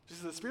 He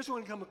says, the Spirit's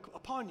going to come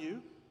upon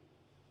you.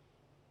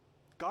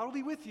 God will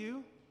be with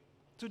you,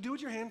 so do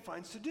what your hand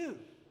finds to do.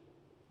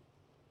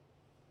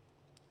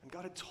 And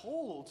God had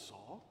told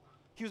Saul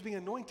he was being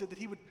anointed that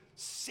he would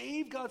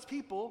save God's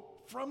people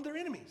from their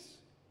enemies.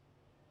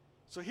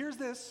 So here's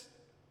this,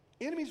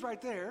 enemies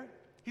right there.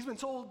 He's been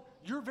told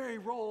your very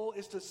role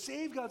is to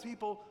save God's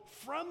people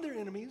from their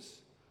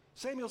enemies.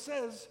 Samuel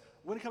says,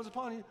 when it comes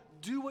upon you,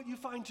 do what you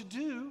find to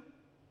do.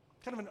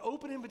 Kind of an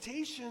open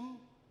invitation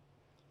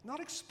not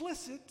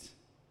explicit,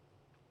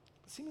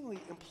 but seemingly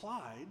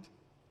implied,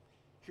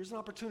 here's an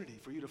opportunity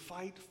for you to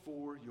fight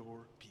for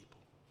your people.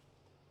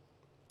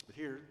 But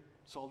here,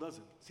 Saul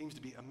doesn't. Seems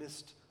to be a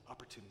missed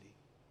opportunity.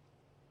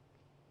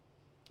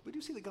 We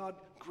do see that God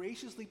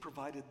graciously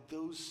provided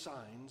those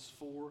signs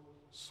for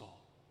Saul.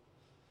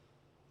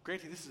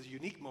 Granted, this is a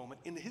unique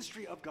moment in the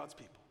history of God's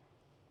people.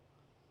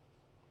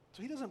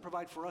 So he doesn't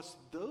provide for us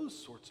those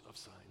sorts of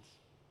signs.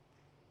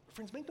 But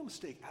friends, make no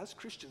mistake, as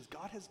Christians,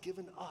 God has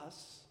given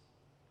us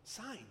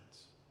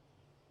signs.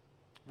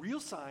 Real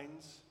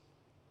signs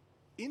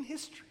in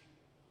history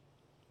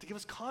to give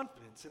us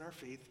confidence in our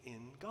faith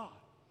in God.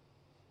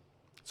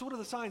 So what are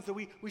the signs that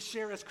we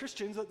share as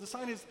Christians? The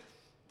sign is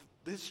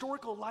the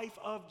historical life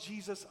of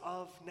Jesus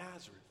of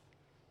Nazareth.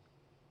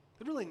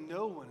 That really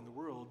no one in the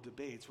world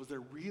debates, was there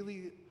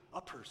really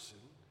a person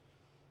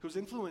who was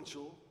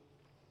influential,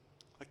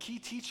 a key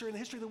teacher in the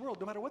history of the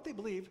world? No matter what they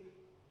believe,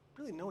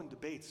 really no one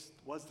debates,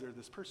 was there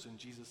this person,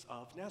 Jesus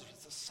of Nazareth?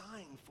 It's a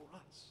sign for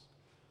us.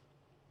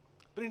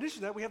 But in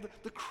addition to that, we have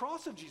the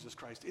cross of Jesus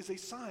Christ is a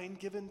sign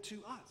given to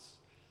us.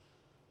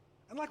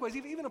 And likewise,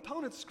 even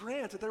opponents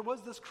grant that there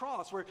was this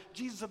cross where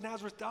Jesus of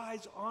Nazareth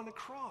dies on a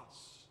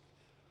cross.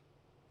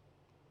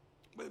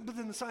 But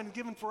then the sign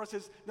given for us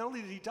is not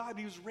only did he die, but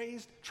he was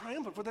raised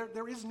triumphant. For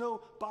there is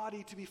no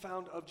body to be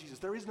found of Jesus.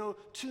 There is no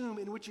tomb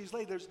in which he's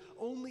laid. There's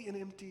only an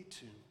empty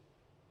tomb.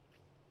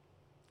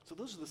 So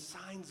those are the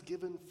signs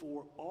given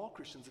for all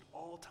Christians at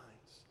all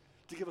times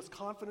to give us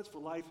confidence for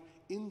life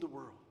in the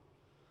world.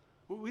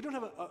 We don't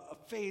have a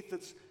faith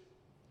that's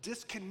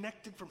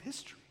disconnected from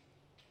history.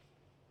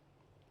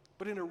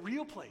 But in a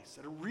real place,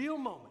 at a real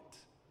moment,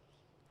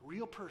 a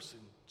real person,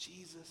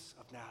 Jesus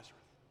of Nazareth,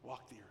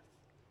 walked the earth.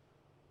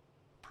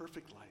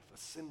 Perfect life, a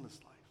sinless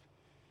life.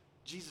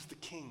 Jesus the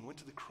King went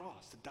to the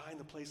cross to die in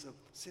the place of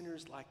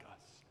sinners like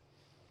us.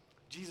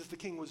 Jesus the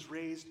King was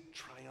raised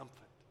triumphant.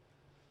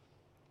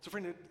 So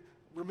friend,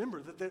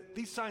 remember that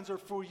these signs are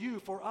for you,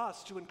 for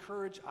us, to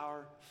encourage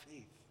our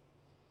faith.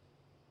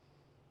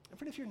 And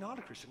friend, if you're not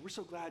a Christian, we're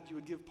so glad you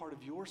would give part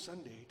of your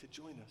Sunday to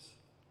join us.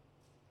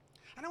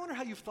 And I wonder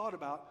how you've thought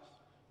about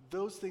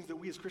those things that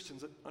we as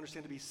Christians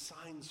understand to be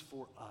signs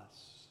for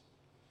us.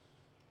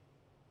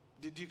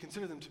 Do you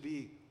consider them to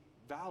be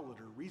valid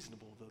or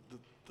reasonable,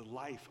 the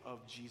life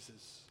of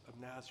Jesus of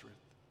Nazareth?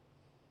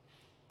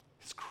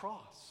 His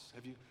cross.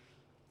 Have you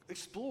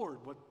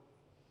explored what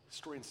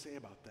historians say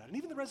about that? And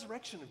even the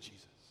resurrection of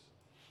Jesus.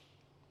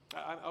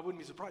 I wouldn't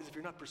be surprised if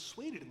you're not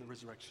persuaded in the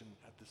resurrection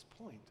at this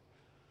point.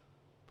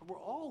 But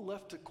we're all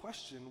left to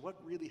question what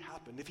really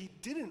happened if he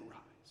didn't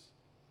rise.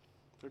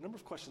 There are a number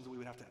of questions that we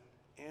would have to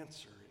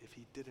answer if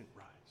he didn't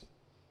rise.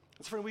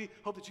 And so friend, we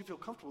hope that you feel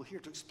comfortable here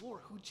to explore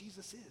who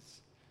Jesus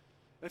is.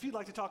 And if you'd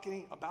like to talk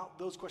about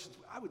those questions,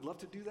 I would love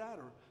to do that,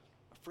 or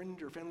a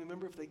friend or family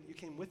member, if you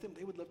came with them,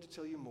 they would love to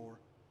tell you more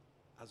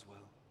as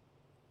well.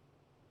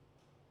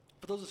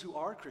 For those of us who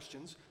are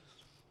Christians,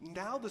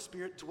 now the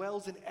Spirit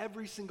dwells in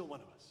every single one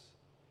of us.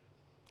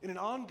 In an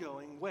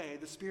ongoing way,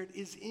 the Spirit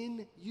is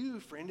in you,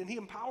 friend, and he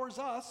empowers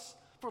us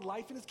for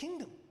life in his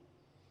kingdom.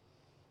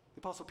 The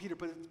Apostle Peter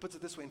puts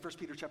it this way in 1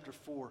 Peter chapter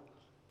 4,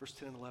 verse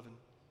 10 and 11.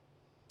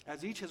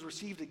 As each has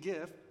received a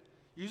gift,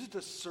 use it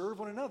to serve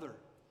one another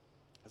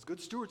as good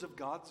stewards of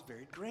God's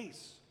varied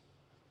grace.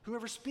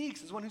 Whoever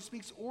speaks is one who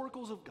speaks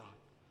oracles of God.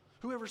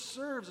 Whoever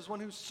serves is one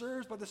who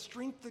serves by the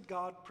strength that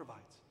God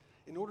provides,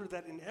 in order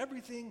that in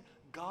everything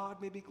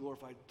God may be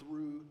glorified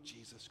through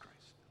Jesus Christ.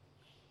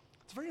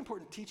 It's a very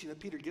important teaching that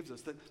Peter gives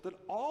us, that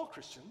all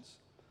Christians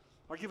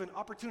are given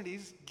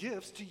opportunities,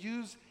 gifts to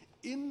use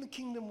in the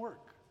kingdom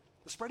work.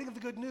 The spreading of the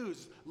good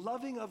news,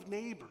 loving of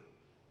neighbor,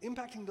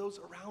 impacting those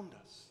around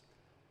us.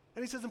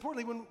 And he says,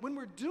 importantly, when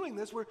we're doing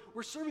this,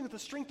 we're serving with the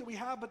strength that we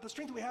have, but the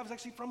strength that we have is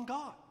actually from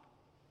God.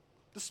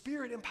 The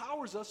Spirit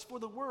empowers us for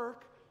the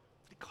work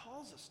that he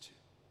calls us to.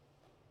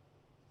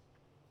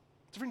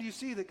 So friend, do you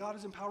see that God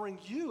is empowering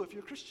you if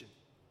you're a Christian?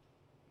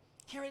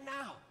 Hear it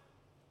now.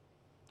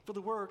 For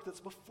the work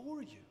that's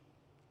before you.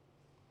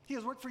 He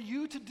has work for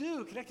you to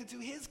do connected to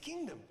his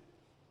kingdom.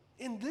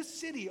 In this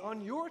city,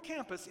 on your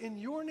campus, in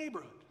your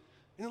neighborhood,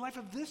 in the life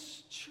of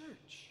this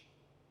church.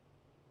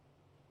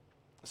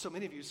 So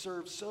many of you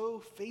serve so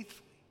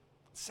faithfully,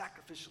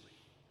 sacrificially,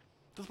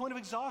 to the point of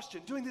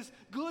exhaustion, doing these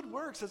good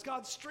works as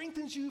God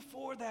strengthens you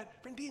for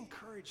that. Friend, be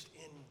encouraged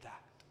in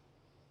that.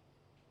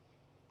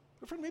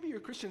 But friend, maybe you're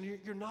a Christian,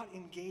 you're not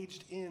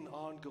engaged in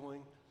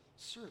ongoing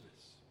service.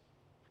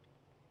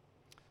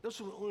 Those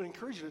who would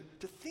encourage you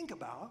to think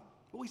about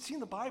what we see in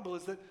the Bible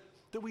is that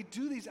we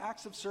do these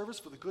acts of service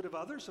for the good of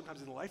others, sometimes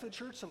in the life of the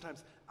church,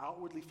 sometimes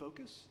outwardly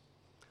focused.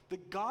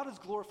 That God is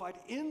glorified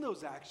in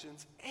those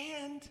actions,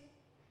 and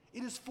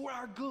it is for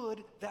our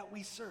good that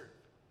we serve.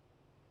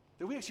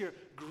 That we actually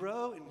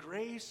grow in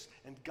grace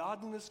and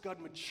godliness. God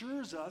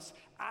matures us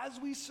as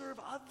we serve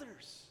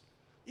others.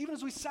 Even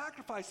as we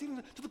sacrifice,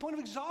 even to the point of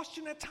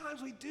exhaustion at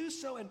times, we do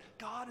so, and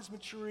God is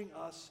maturing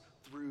us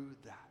through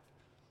that.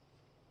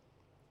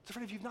 So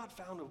friend, if you've not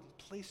found a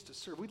place to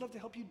serve, we'd love to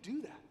help you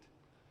do that.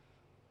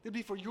 It'd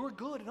be for your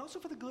good and also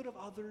for the good of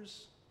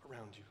others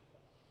around you.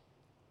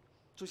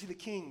 So we see the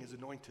king is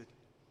anointed.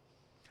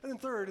 And then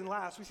third and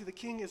last, we see the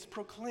king is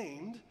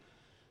proclaimed.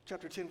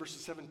 Chapter 10,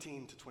 verses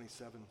 17 to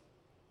 27.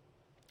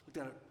 Look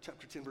down at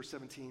chapter 10, verse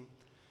 17.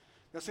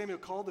 Now Samuel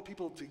called the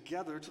people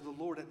together to the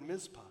Lord at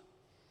Mizpah.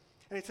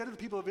 And he said to the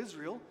people of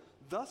Israel,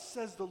 "Thus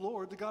says the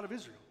Lord, the God of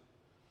Israel,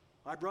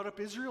 I brought up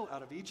Israel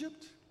out of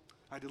Egypt.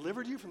 I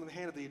delivered you from the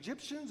hand of the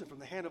Egyptians and from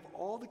the hand of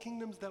all the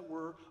kingdoms that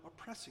were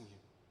oppressing you.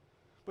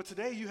 But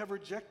today you have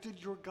rejected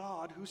your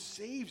God who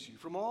saves you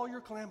from all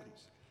your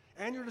calamities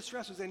and your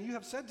distresses, and you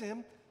have said to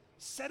him,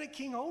 'Set a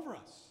king over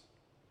us.'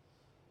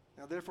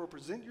 Now therefore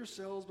present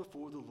yourselves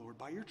before the Lord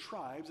by your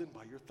tribes and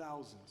by your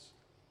thousands."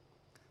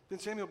 Then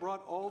Samuel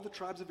brought all the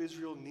tribes of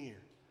Israel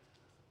near.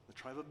 The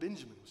tribe of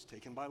Benjamin was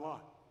taken by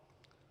Lot.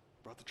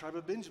 Brought the tribe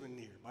of Benjamin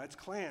near by its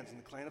clans, and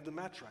the clan of the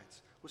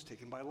Matrites was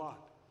taken by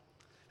Lot.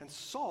 And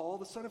Saul,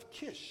 the son of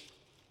Kish,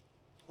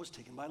 was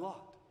taken by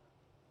Lot.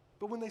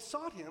 But when they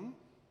sought him,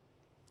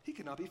 he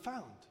could not be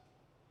found.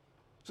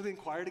 So they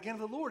inquired again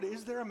of the Lord,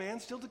 "Is there a man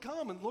still to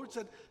come?" And the Lord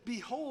said,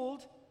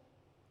 "Behold,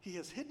 he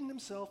has hidden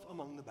himself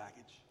among the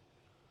baggage."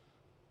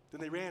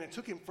 Then they ran and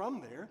took him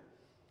from there.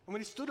 And when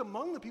he stood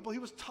among the people, he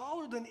was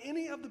taller than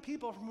any of the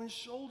people from his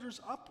shoulders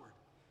upward.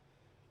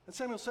 And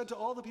Samuel said to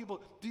all the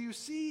people, "Do you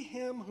see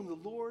him whom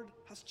the Lord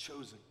has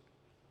chosen?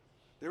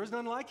 There is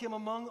none like him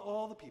among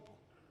all the people."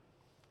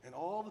 And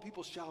all the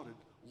people shouted,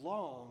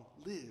 "Long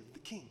live the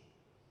king."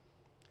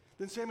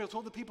 Then Samuel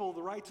told the people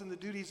the rights and the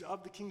duties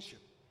of the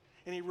kingship.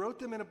 And he wrote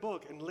them in a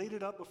book and laid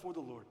it up before the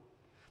Lord.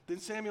 Then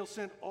Samuel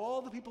sent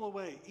all the people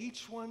away,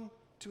 each one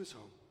to his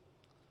home.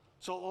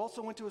 Saul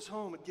also went to his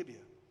home at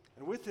Gibeah,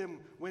 and with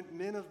him went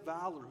men of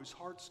valor whose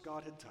hearts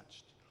God had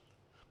touched.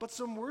 But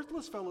some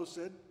worthless fellows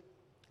said,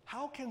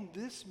 "How can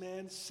this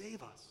man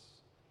save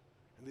us?"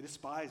 And they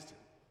despised him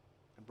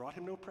and brought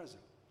him no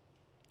present,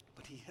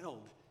 but he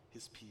held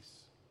his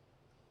peace.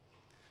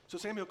 So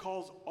Samuel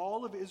calls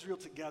all of Israel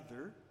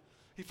together.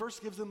 He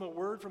first gives them a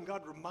word from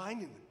God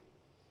reminding them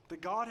that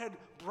God had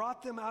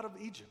brought them out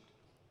of Egypt,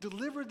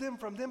 delivered them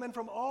and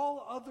from all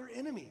other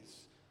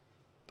enemies.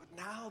 But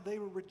now they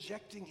were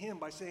rejecting him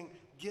by saying,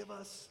 "Give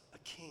us a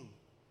king."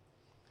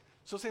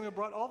 So Samuel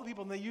brought all the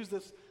people, and they used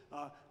this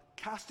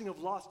casting of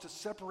lots to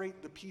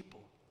separate the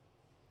people.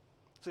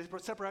 So they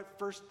separate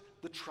first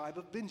the tribe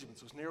of Benjamin.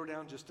 So it's narrowed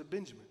down just to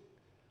Benjamin.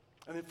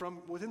 And then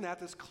from within that,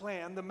 this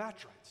clan, the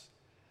Matrites.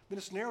 Then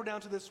it's narrowed down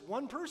to this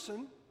one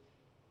person,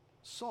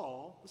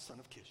 Saul, the son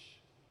of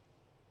Kish.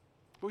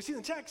 But we see in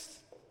the text,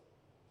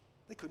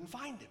 they couldn't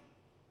find him.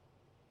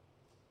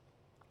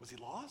 Was he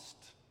lost?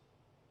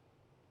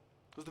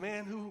 Was the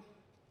man who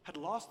had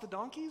lost the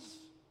donkeys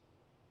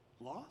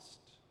lost?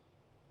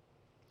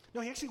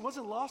 No, he actually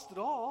wasn't lost at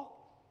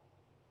all.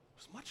 It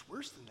was much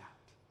worse than that.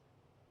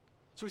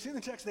 So we see in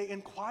the text, they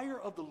inquire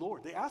of the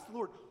Lord. They ask the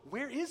Lord,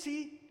 "Where is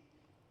he?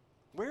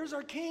 Where's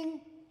our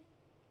king?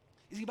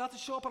 Is he about to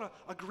show up on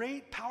a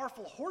great,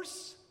 powerful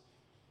horse?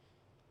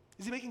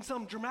 Is he making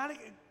some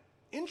dramatic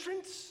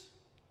entrance?"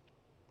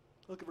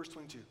 Look at verse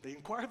 22. They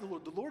inquire of the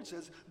Lord. The Lord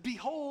says,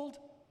 "Behold,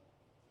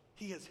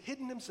 he has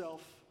hidden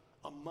himself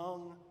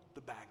among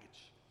the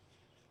baggage."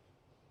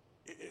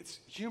 It's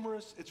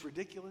humorous. It's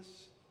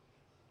ridiculous.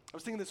 I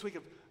was thinking this week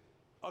of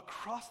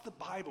across the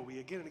Bible, we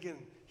again and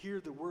again hear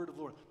the word of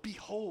the Lord.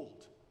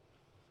 Behold.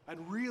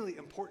 And really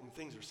important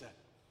things are said.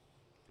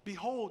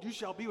 Behold, you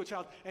shall be with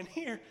child. And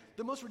here,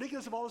 the most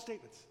ridiculous of all the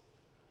statements.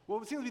 What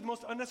would seem to be the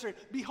most unnecessary.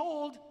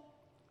 Behold,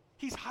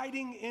 he's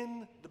hiding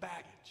in the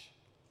baggage.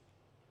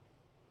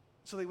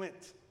 So they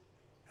went,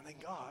 and they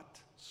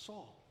got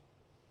Saul.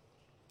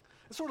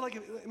 It's sort of like,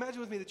 imagine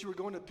with me that you were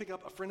going to pick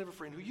up a friend of a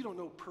friend who you don't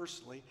know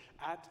personally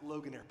at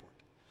Logan Airport.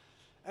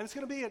 And it's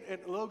going to be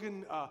at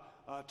Logan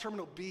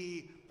Terminal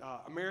B,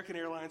 American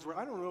Airlines, where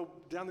I don't know,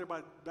 down there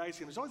by baggage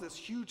claim, there's always this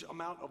huge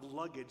amount of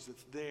luggage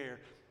that's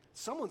there.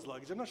 Someone's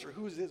luggage, I'm not sure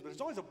whose it is, but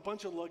there's always a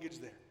bunch of luggage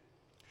there.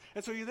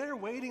 And so you're there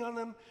waiting on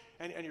them,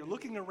 and you're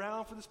looking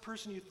around for this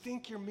person you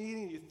think you're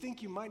meeting, you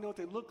think you might know what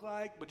they look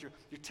like, but you're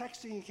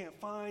texting, you can't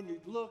find,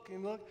 you look,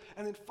 and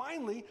then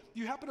finally,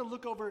 you happen to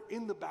look over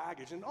in the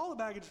baggage, and all the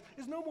baggage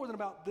is no more than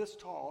about this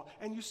tall,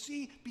 and you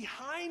see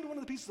behind one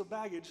of the pieces of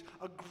baggage,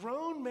 a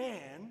grown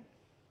man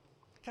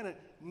kind of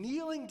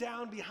kneeling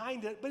down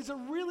behind it, but he's a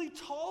really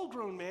tall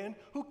grown man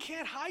who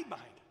can't hide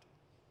behind it.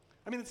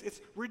 I mean,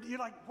 you're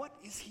like, what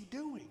is he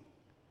doing?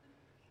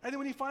 And then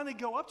when you finally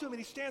go up to him and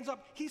he stands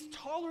up, he's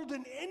taller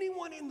than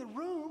anyone in the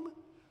room.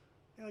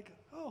 You're like,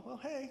 "Oh, well,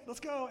 hey, let's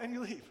go," and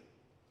you leave.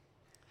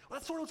 Well,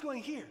 that's sort of what's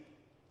going here.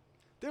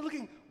 They're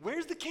looking,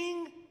 where's the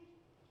king?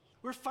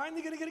 We're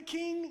finally going to get a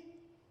king.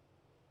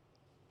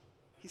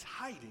 He's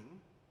hiding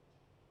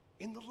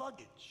in the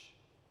luggage.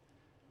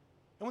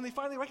 And when they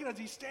finally recognize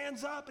him, he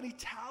stands up and he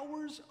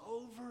towers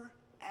over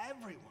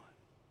everyone.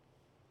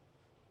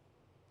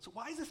 So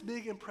why is this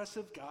big,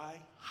 impressive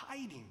guy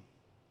hiding?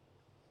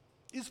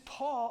 Is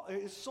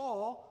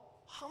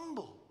Saul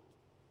humble?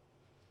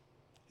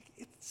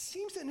 It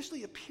seems to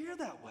initially appear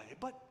that way,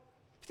 but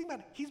if you think about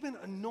it, he's been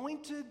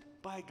anointed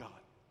by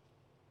God.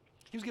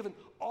 He was given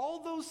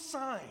all those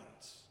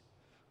signs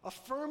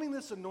affirming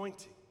this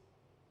anointing.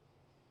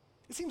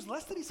 It seems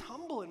less that he's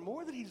humble and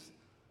more that he's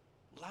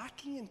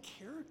lacking in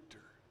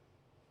character,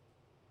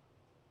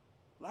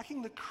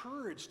 lacking the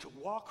courage to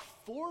walk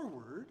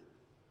forward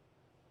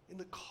in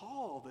the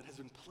call that has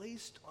been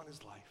placed on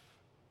his life.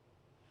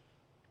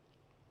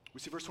 We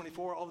see verse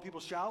 24, all the people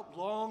shout,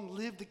 "Long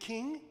live the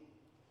king."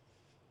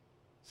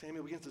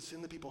 Samuel begins to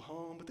send the people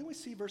home. But then we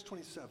see verse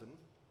 27,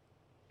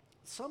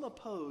 some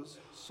oppose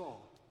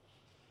Saul.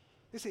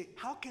 They say,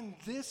 "How can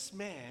this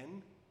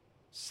man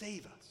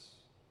save us?"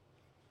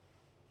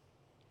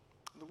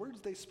 And the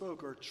words they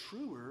spoke are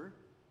truer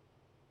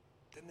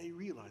than they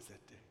realized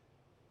that day.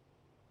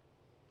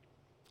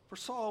 For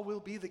Saul will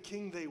be the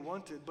king they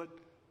wanted, but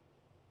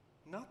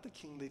not the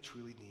king they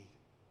truly need.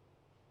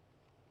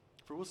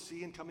 For we'll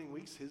see in coming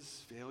weeks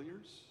his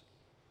failures,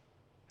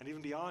 and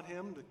even beyond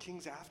him, the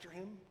kings after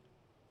him.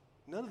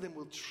 None of them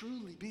will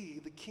truly be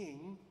the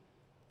king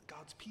that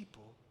God's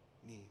people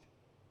need.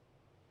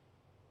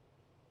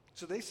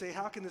 So they say,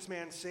 "How can this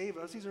man save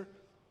us?" These are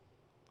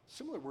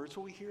similar words to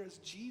what we hear as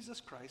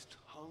Jesus Christ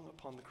hung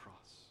upon the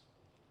cross.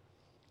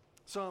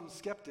 Some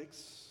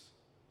skeptics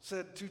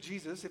said to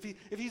Jesus, if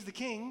he's the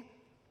king,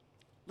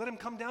 let him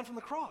come down from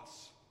the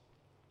cross.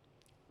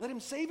 Let him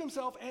save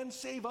himself and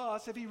save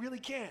us if he really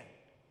can.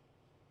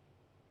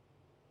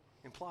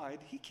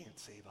 Implied, he can't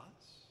save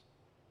us.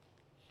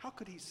 How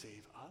could he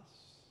save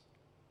us?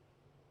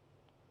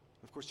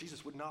 Of course,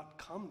 Jesus would not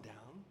come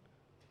down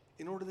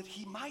in order that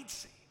he might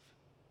save.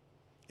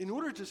 In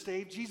order to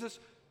save, Jesus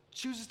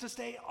chooses to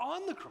stay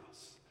on the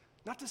cross,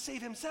 not to save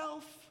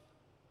himself,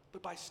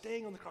 but by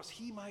staying on the cross,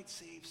 he might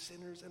save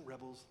sinners and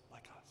rebels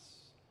like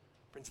us.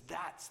 Friends,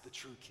 that's the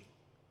true king.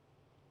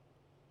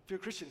 If you're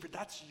a Christian,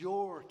 that's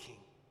your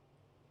king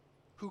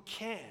who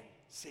can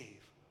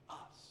save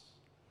us.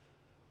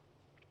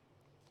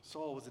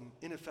 Saul was an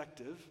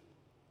ineffective,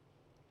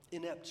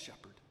 inept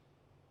shepherd,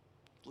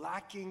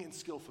 lacking in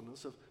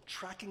skillfulness of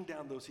tracking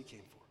down those he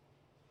came for.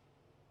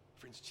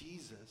 Friends,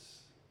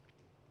 Jesus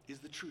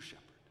is the true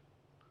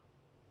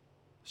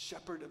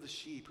shepherd of the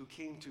sheep who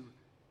came to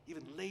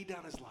even lay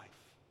down his life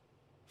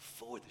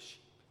for the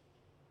sheep.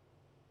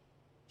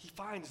 He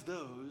finds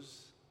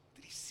those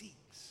that he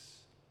seeks,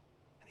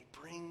 and he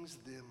brings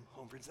them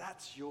home. Friends,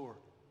 that's your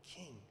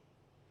king.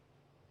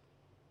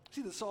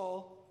 See that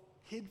Saul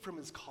hid from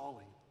his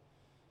calling,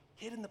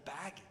 hid in the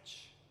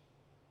baggage.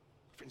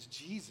 Friends,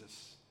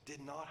 Jesus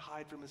did not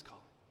hide from his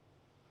calling.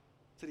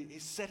 So he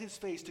set his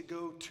face to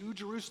go to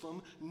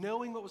Jerusalem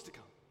knowing what was to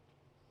come.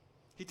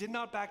 He did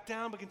not back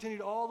down, but continued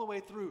all the way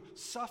through,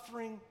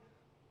 suffering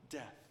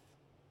death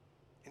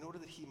in order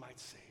that he might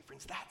save.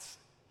 Friends, that's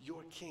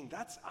your king.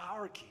 That's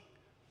our king.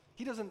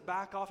 He doesn't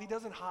back off. He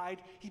doesn't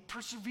hide. He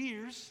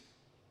perseveres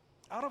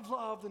out of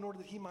love in order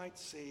that he might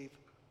save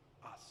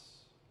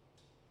us.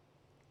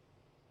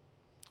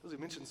 As we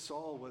mentioned,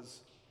 Saul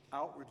was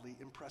outwardly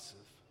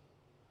impressive.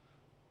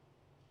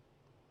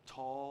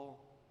 Tall,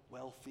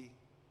 wealthy,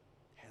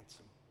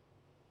 handsome.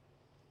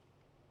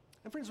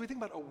 And friends, we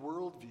think about a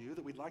worldview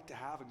that we'd like to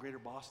have in Greater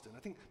Boston. I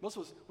think most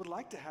of us would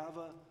like to have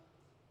an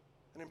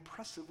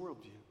impressive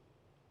worldview.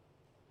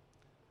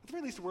 At the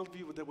very least, a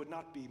worldview that would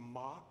not be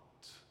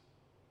mocked.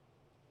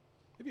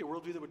 Maybe a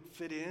worldview that would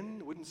fit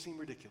in, wouldn't seem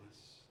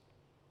ridiculous.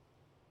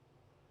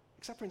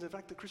 Except, friends, in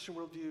fact, the Christian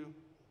worldview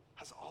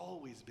has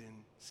always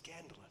been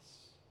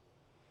scandalous.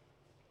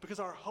 Because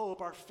our hope,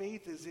 our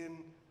faith is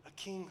in a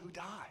king who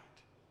died.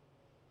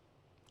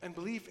 And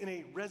belief in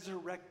a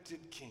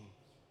resurrected king.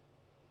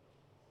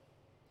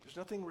 There's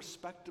nothing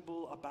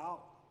respectable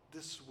about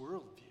this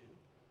worldview.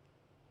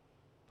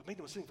 But make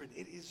no mistake, friend,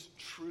 it is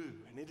true,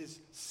 and it is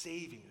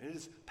saving, and it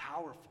is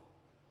powerful.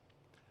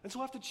 And so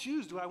I have to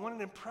choose. Do I want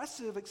an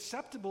impressive,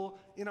 acceptable,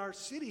 in our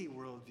city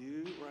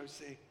worldview, or I would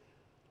say,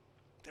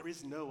 there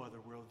is no other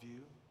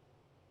worldview,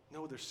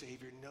 no other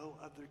Savior, no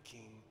other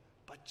king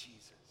but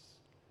Jesus.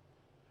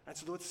 And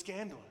so though it's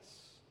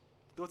scandalous,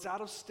 though it's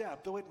out of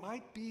step, though it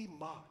might be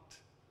mocked,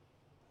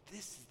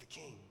 this is the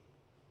king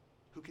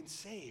who can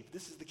save.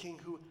 This is the king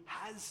who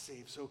has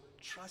saved. So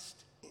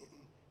trust in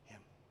him.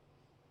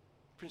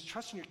 Friends,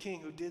 trust in your king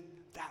who did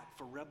that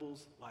for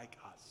rebels like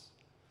us.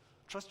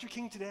 Trust your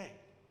king today.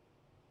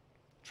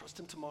 Trust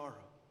him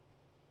tomorrow.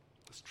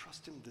 Let's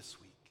trust him this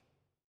week.